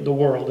really the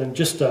world, and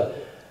just a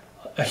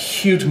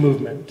huge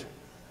movement.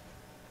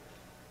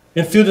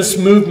 And through this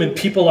movement,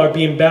 people are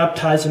being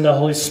baptized in the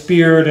Holy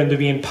Spirit, and they're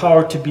being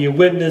empowered to be a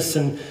witness,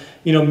 and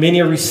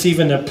many are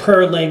receiving a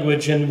prayer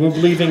language, and we're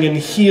believing in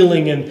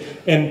healing,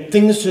 and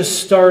things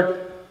just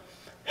start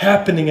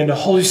happening in the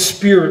Holy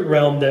Spirit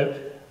realm that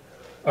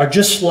are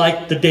just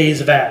like the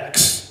days of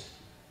Acts.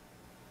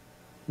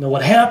 Now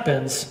what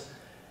happens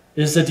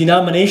is the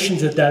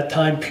denominations at that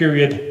time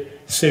period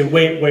say,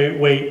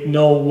 wait,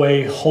 no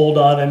way, hold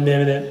on a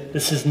minute,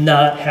 this is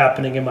not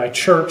happening in my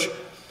church.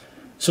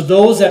 So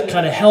those that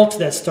kind of held to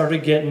that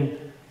started getting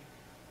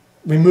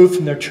removed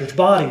from their church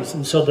bodies.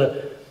 And so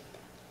the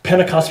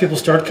Pentecostal people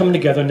started coming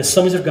together, and the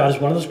Assemblies of God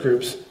is one of those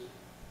groups.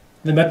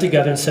 They met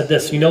together and said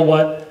this, you know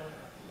what?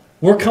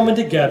 We're coming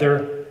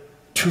together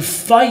to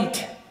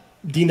fight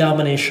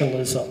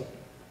denominationalism.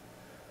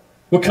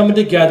 We're coming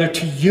together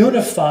to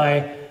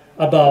unify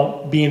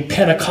about being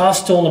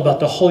Pentecostal and about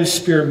the Holy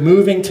Spirit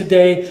moving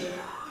today.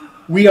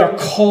 We are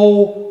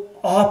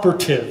cooperative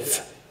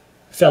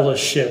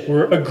fellowship.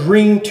 We're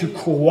agreeing to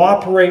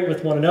cooperate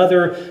with one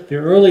another. The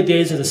early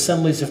days of the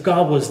Assemblies of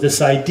God was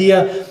this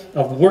idea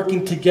of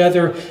working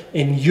together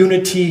in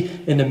unity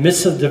in the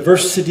midst of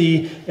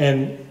diversity,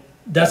 and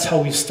that's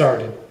how we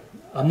started.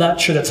 I'm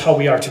not sure that's how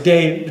we are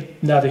today,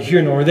 neither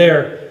here nor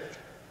there.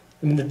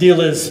 I mean, the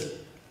deal is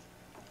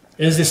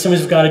the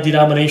Assemblies of God a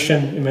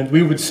denomination? I mean,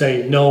 we would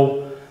say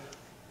no.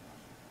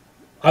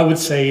 I would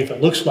say if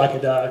it looks like a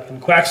duck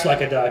and quacks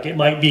like a duck, it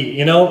might be,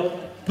 you know?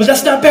 But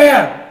that's not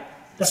bad.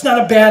 That's not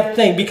a bad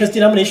thing, because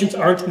denominations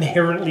aren't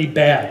inherently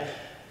bad.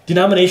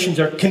 Denominations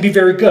can be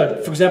very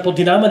good. For example,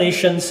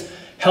 denominations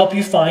help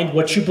you find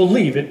what you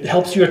believe. It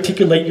helps you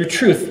articulate your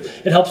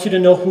truth. It helps you to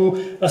know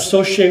who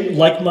associate with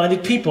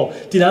like-minded people.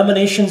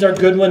 Denominations are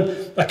good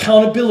when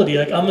accountability,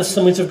 like I'm an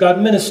Assemblies of God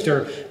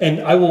minister,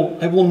 and I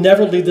will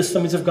never lead the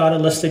Assemblies of God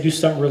unless they do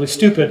something really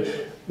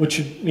stupid, which,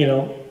 you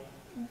know,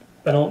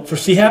 I don't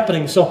foresee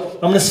happening. So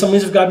I'm an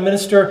Assemblies of God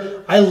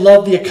minister. I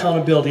love the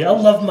accountability. I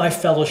love my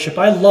fellowship.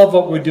 I love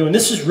what we're doing.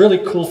 This is really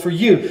cool for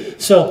you.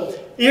 So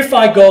if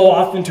I go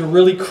off into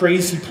really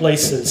crazy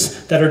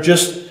places that are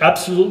just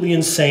absolutely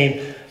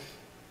insane,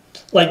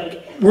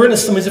 like we're in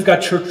Assemblies of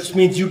God church, which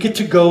means you get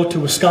to go to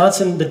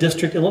Wisconsin, the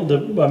district,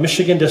 the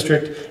Michigan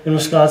district in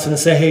Wisconsin, and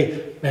say,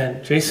 hey,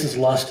 man, Jason's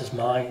lost his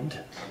mind.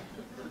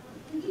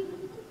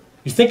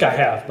 You think I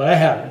have, but I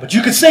haven't. But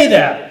you could say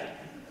that.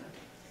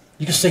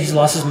 You can say he's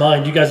lost his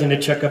mind. You guys need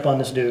to check up on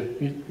this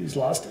dude. He's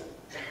lost it.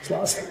 He's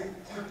lost it.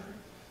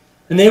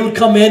 And they would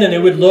come in and they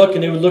would look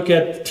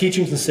at the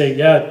teachings and say,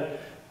 yeah,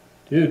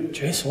 dude,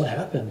 Jason, what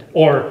happened?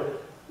 Or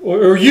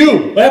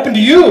you, what happened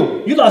to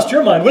you? You lost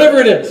your mind, whatever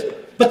it is.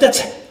 But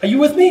are you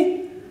with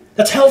me?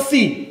 That's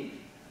healthy.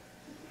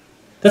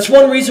 That's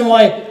one reason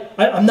why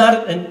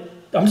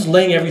I'm just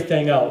laying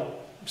everything out.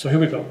 So here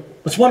we go.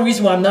 That's one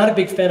reason why I'm not a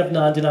big fan of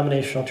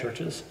non-denominational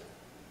churches.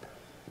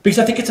 Because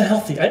I think it's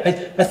unhealthy.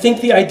 I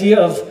think the idea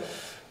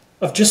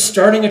of just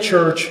starting a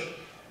church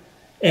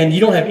and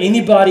you don't have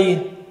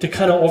anybody to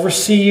kind of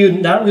oversee you,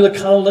 not really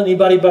accountable to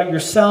anybody but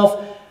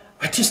yourself,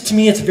 to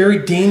me it's a very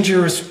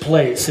dangerous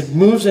place. It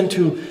moves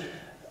into,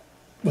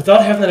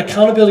 without having that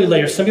accountability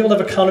layer. Some people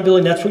have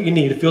accountability and that's what you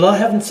need. If you're not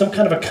having some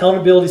kind of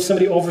accountability,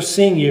 somebody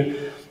overseeing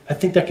you, I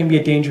think that can be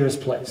a dangerous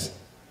place.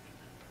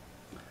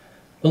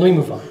 But let me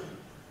move on.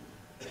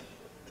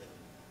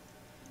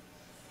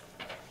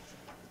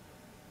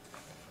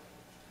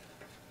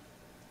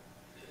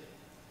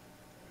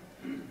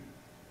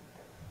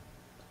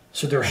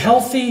 So they're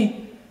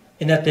healthy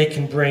in that they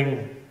can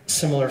bring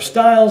similar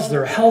styles.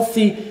 They're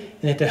healthy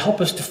in that they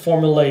help us to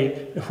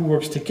formulate who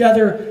works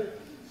together.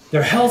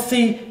 They're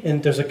healthy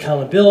and there's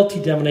accountability.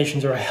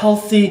 Denominations are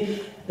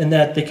healthy in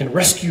that they can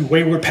rescue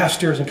wayward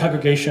pastors and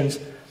congregations.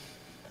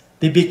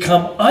 They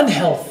become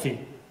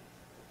unhealthy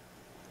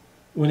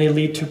when they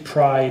lead to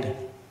pride,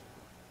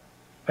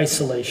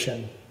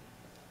 isolation,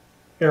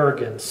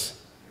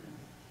 arrogance,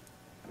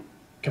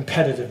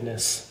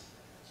 competitiveness,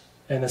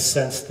 and a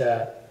sense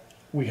that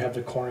we have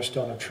the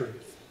cornerstone of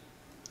truth.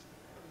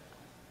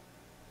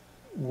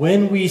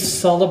 When we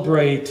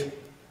celebrate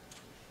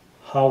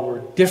how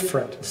we're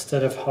different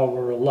instead of how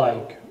we're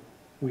alike,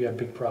 we have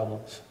big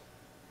problems.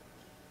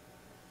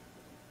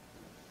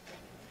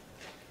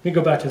 Let me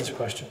go back to this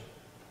question.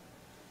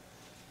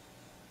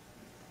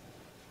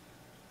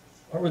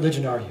 What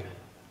religion are you?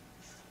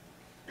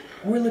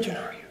 What religion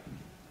are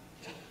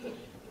you?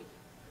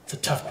 It's a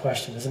tough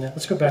question, isn't it?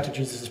 Let's go back to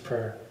Jesus'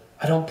 prayer.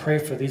 I don't pray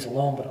for these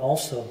alone, but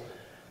also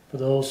for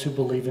those who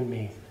believe in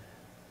me,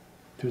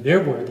 through their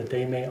word, that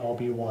they may all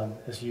be one,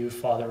 as you,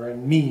 Father, are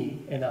in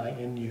me, and I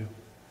in you.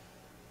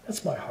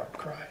 That's my heart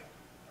cry.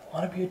 I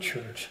want to be a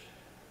church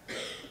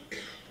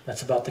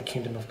that's about the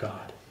kingdom of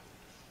God.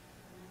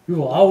 We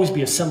will always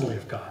be assembly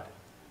of God.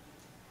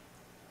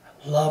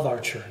 I love our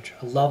church.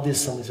 I love the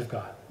assemblies of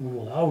God. We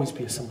will always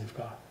be assembly of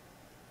God.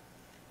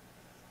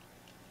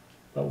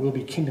 But we'll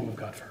be kingdom of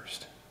God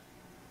first.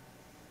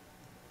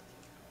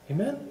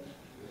 Amen?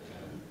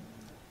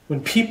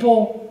 When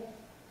people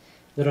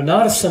that are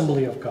not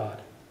assembly of God,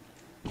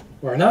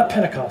 or are not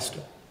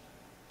Pentecostal,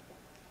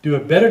 do a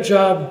better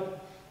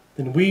job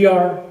than we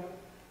are,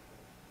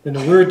 than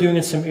we're doing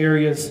in some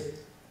areas,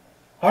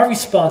 our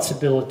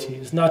responsibility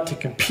is not to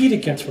compete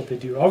against what they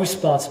do. Our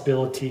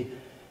responsibility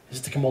is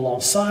to come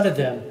alongside of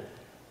them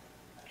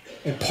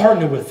and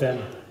partner with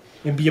them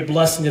and be a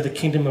blessing to the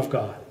kingdom of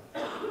God.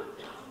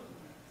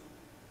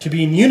 To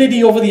be in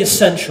unity over the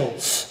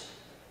essentials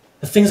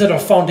the things that are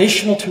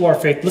foundational to our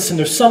faith. Listen,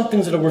 there's some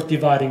things that are worth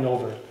dividing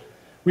over.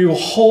 We will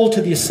hold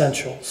to the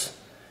essentials.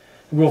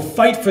 We'll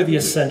fight for the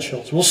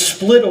essentials. We'll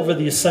split over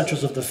the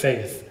essentials of the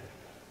faith.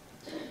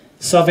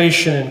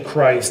 Salvation in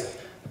Christ,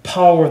 the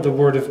power of the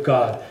Word of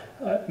God,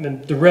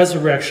 the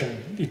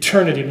resurrection,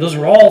 eternity. Those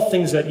are all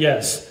things that,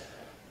 yes,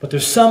 but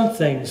there's some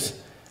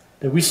things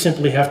that we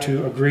simply have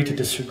to agree to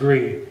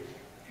disagree.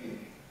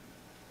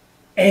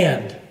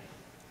 And,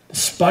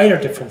 despite our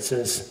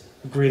differences,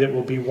 agree that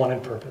we'll be one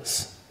in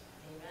purpose.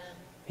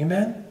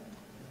 Amen? Amen?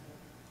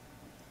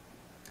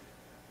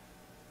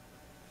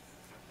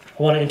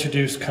 I want to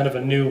introduce kind of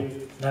a new,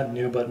 not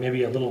new, but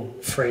maybe a little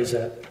phrase,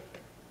 a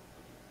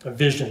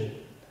vision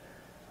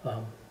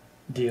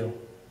deal.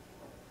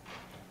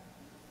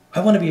 I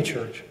want to be a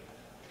church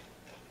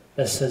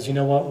that says, you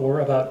know what,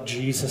 we're about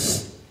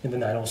Jesus in the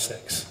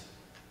 906.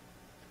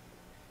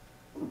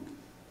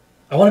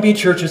 I want to be a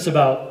church that's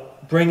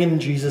about bringing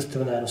Jesus to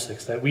the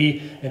 906, that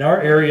we, in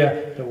our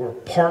area, that we're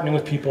partnering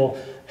with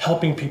people,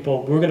 helping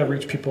people, we're going to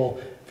reach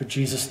people for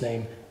Jesus'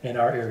 name in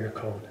our area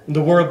code. In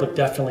the world, but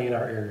definitely in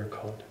our area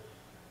code.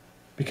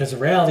 Because the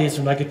reality is,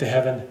 when I get to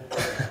heaven,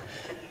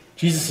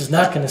 Jesus is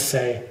not going to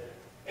say,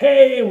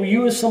 hey, were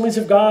you Assemblies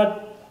of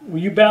God? Were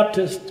you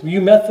Baptist? Were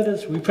you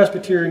Methodist? Were you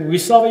Presbyterian? Were you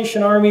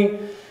Salvation Army? Were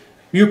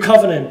you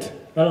Covenant?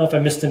 I don't know if I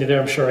missed any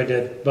there. I'm sure I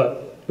did.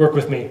 But work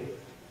with me.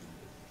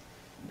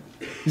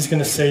 He's going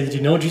to say, did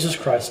you know Jesus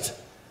Christ?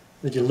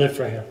 Did you live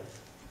for Him?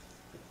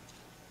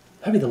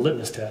 That'd be the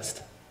litmus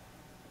test.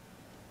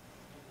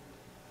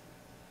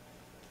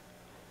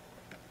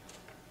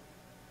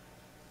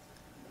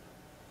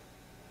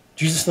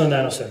 Jesus in the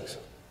 906.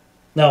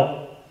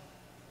 Now,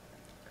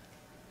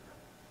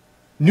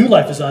 New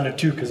Life is on it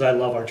too because I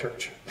love our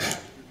church.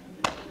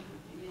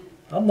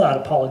 I'm not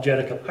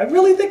apologetic. I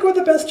really think we're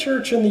the best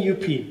church in the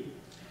UP.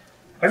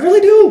 I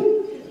really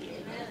do.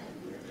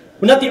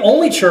 We're not the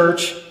only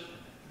church,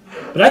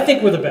 but I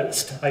think we're the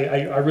best.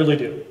 I really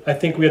do. I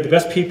think we have the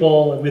best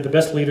people, and we have the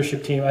best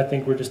leadership team. I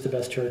think we're just the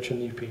best church in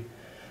the UP.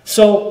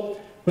 So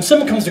when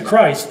someone comes to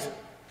Christ,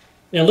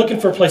 looking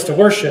for a place to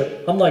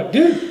worship, I'm like,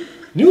 dude,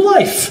 New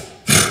Life.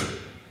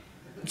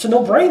 It's a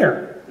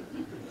no-brainer.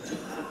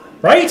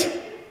 Right?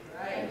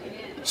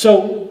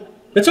 So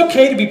it's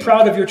okay to be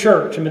proud of your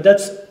church. I mean,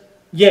 that's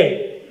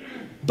yay.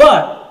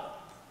 But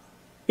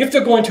if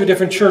they're going to a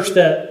different church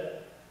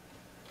that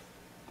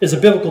is a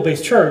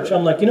biblical-based church,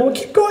 I'm like, you know what,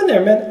 keep going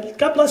there, man.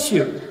 God bless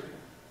you.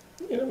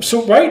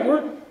 So, right,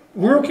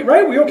 we're okay,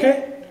 right? We're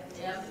okay.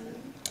 Yeah.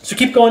 So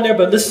keep going there,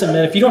 but listen,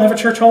 man, if you don't have a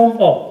church home,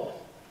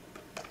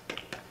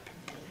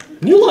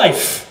 New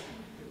Life.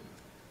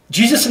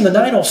 Jesus in the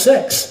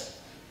 906.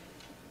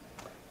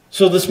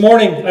 So this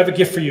morning, I have a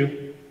gift for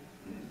you.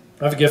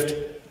 I have a gift.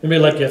 Anybody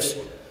like gifts?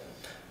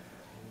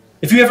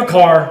 If you have a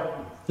car,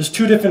 there's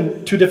two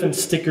different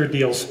sticker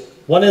deals.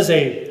 One is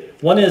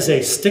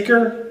a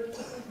sticker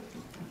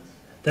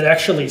that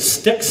actually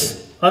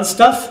sticks on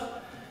stuff.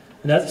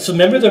 And so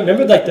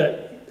remember like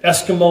the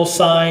Eskimo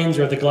signs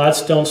or the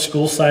Gladstone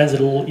school signs, a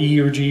little E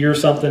or G or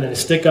something, and they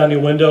stick on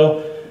your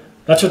window.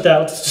 That's what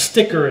that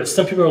sticker is.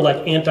 Some people are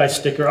like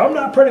anti-sticker. I'm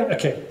not printing.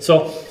 Okay,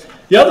 so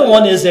the other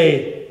one is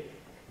a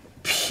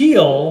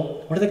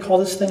peel. What do they call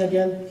this thing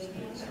again?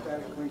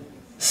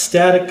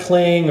 Static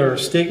cling or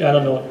stick. I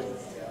don't know.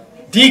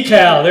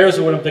 Decal. There's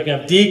the word I'm thinking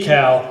of.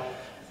 Decal.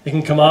 It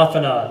can come off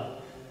and on.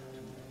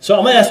 So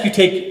I'm going to ask you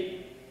to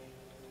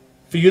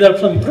for you that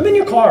put them in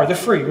your car. They're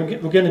free.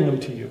 We're getting them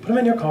to you. Put them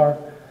in your car.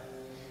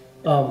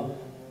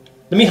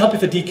 Let me help you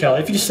with the decal.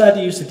 If you decide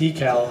to use the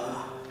decal,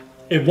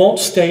 it won't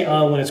stay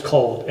on when it's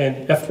cold.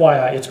 And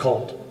FYI, it's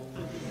cold.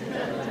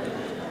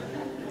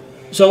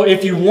 So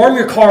if you warm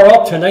your car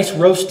up to a nice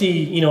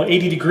roasty,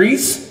 80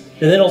 degrees,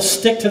 and then it'll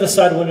stick to the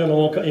side window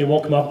and it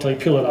won't come off until you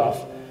peel it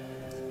off.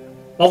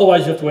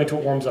 Otherwise, you have to wait until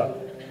it warms up.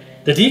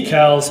 The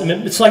decals, I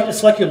mean, it's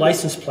like your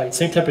license plate,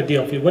 same type of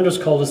deal. If your window's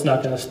cold, it's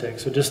not going to stick.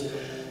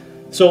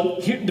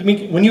 So here,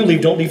 when you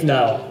leave, don't leave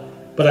now.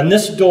 But on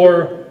this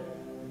door,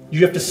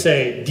 you have to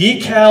say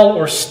decal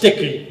or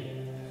sticky.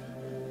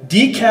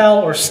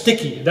 Decal or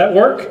sticky. That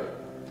work?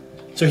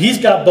 So he's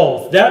got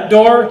both. That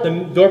door, the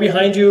door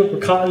behind you, where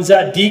Cotton's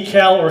at,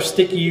 decal or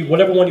sticky,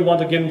 whatever one you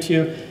want to give him to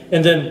you.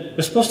 And then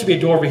there's supposed to be a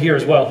door over here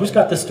as well. Who's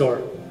got this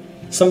door?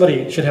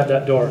 Somebody should have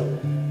that door.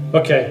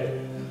 Okay.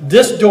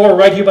 This door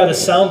right here by the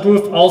sound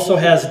booth also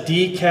has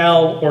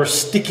decal or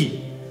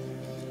sticky.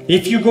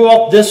 If you go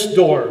out this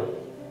door,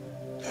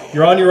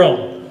 you're on your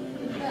own.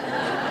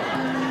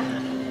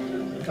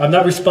 I'm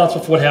not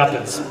responsible for what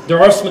happens.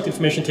 There are some at the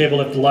information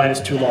table if the line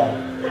is too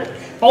long.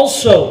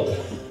 Also,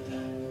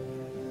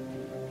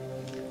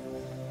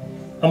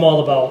 I'm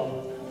all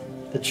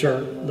about the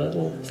shirt, the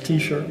little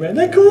t-shirt, man.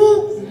 Isn't that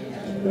cool?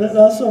 Isn't that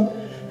awesome?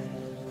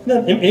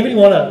 Anybody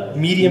want a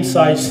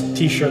medium-sized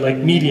t-shirt, like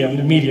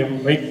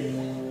medium, right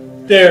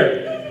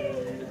there?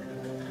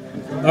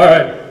 All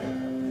right.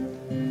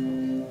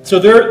 So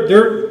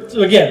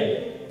so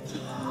again,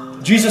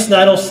 Jesus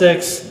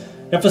 906,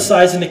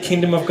 emphasizing the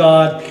kingdom of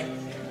God.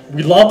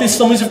 We love the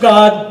assemblies of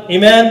God.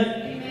 Amen?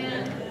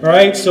 Amen. All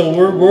right, so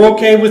we're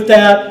okay with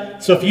that.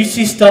 So if you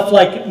see stuff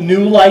like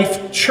New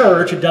Life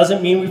Church, it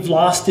doesn't mean we've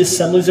lost the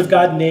Assemblies of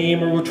God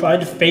name or we're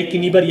trying to fake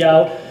anybody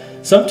out.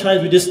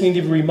 Sometimes we just need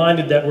to be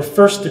reminded that we're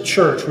first the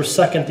church, we're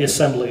second the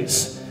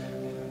assemblies.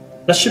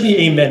 That should be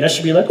amen. That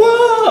should be like,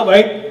 whoa,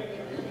 right?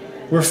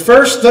 We're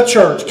first the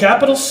church,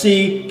 capital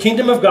C,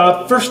 kingdom of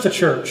God, first the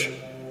church.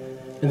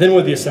 And then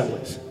we're the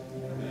assemblies.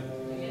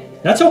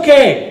 That's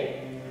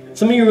okay.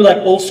 Some of you are like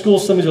old school,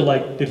 some of you are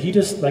like, did he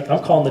just, like,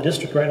 I'm calling the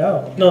district right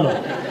now. No.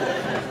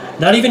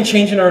 Not even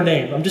changing our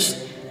name. I'm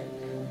just,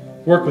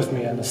 work with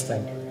me on this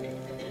thing.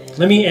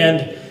 Let me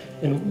end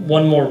in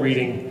one more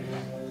reading.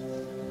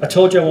 I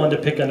told you I wanted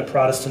to pick on the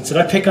Protestants. Did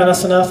I pick on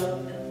us enough?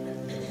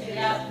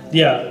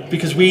 Yeah,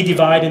 because we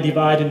divide and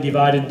divide and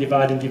divide and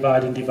divide and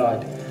divide and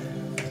divide.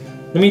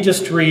 Let me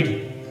just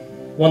read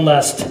one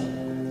last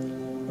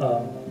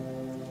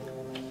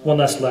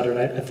letter.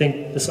 And I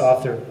think this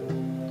author,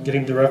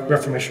 getting the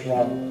Reformation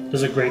wrong,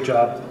 does a great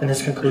job in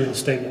his concluding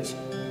statements.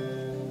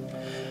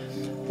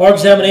 Our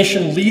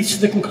examination leads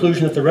to the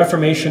conclusion that the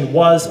Reformation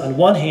was, on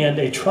one hand,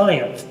 a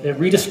triumph. It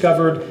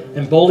rediscovered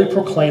and boldly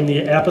proclaimed the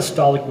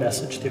apostolic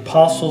message, the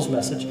apostles'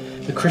 message,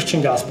 the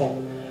Christian gospel.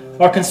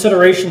 Our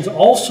considerations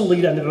also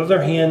lead, on the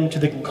other hand, to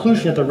the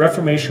conclusion that the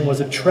Reformation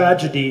was a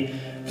tragedy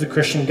for the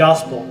Christian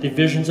gospel,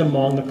 divisions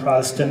among the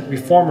Protestant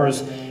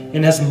reformers,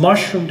 and has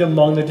mushroomed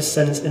among their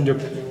descendants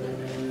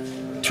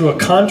to a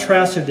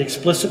contrast of the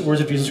explicit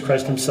words of Jesus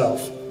Christ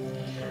himself.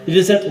 It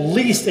is at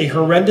least a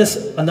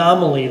horrendous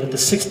anomaly that the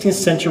 16th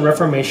century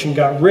Reformation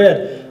got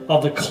rid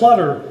of the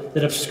clutter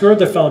that obscured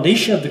the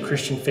foundation of the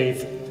Christian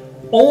faith,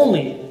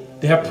 only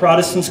to have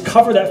Protestants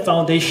cover that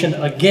foundation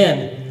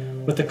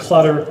again with the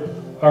clutter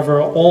of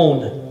our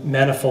own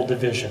manifold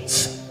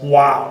divisions.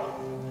 Wow.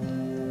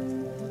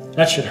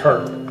 That should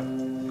hurt.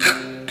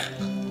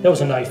 That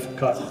was a knife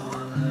cut.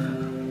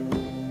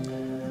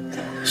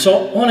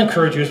 So I want to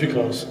encourage you as we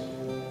close.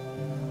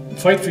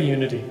 Fight for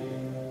unity.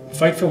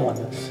 Fight for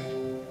oneness.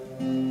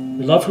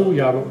 We love who we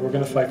are, but we're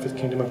going to fight for the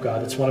kingdom of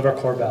God. It's one of our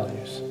core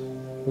values.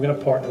 We're going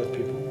to partner with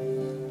people.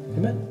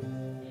 Amen.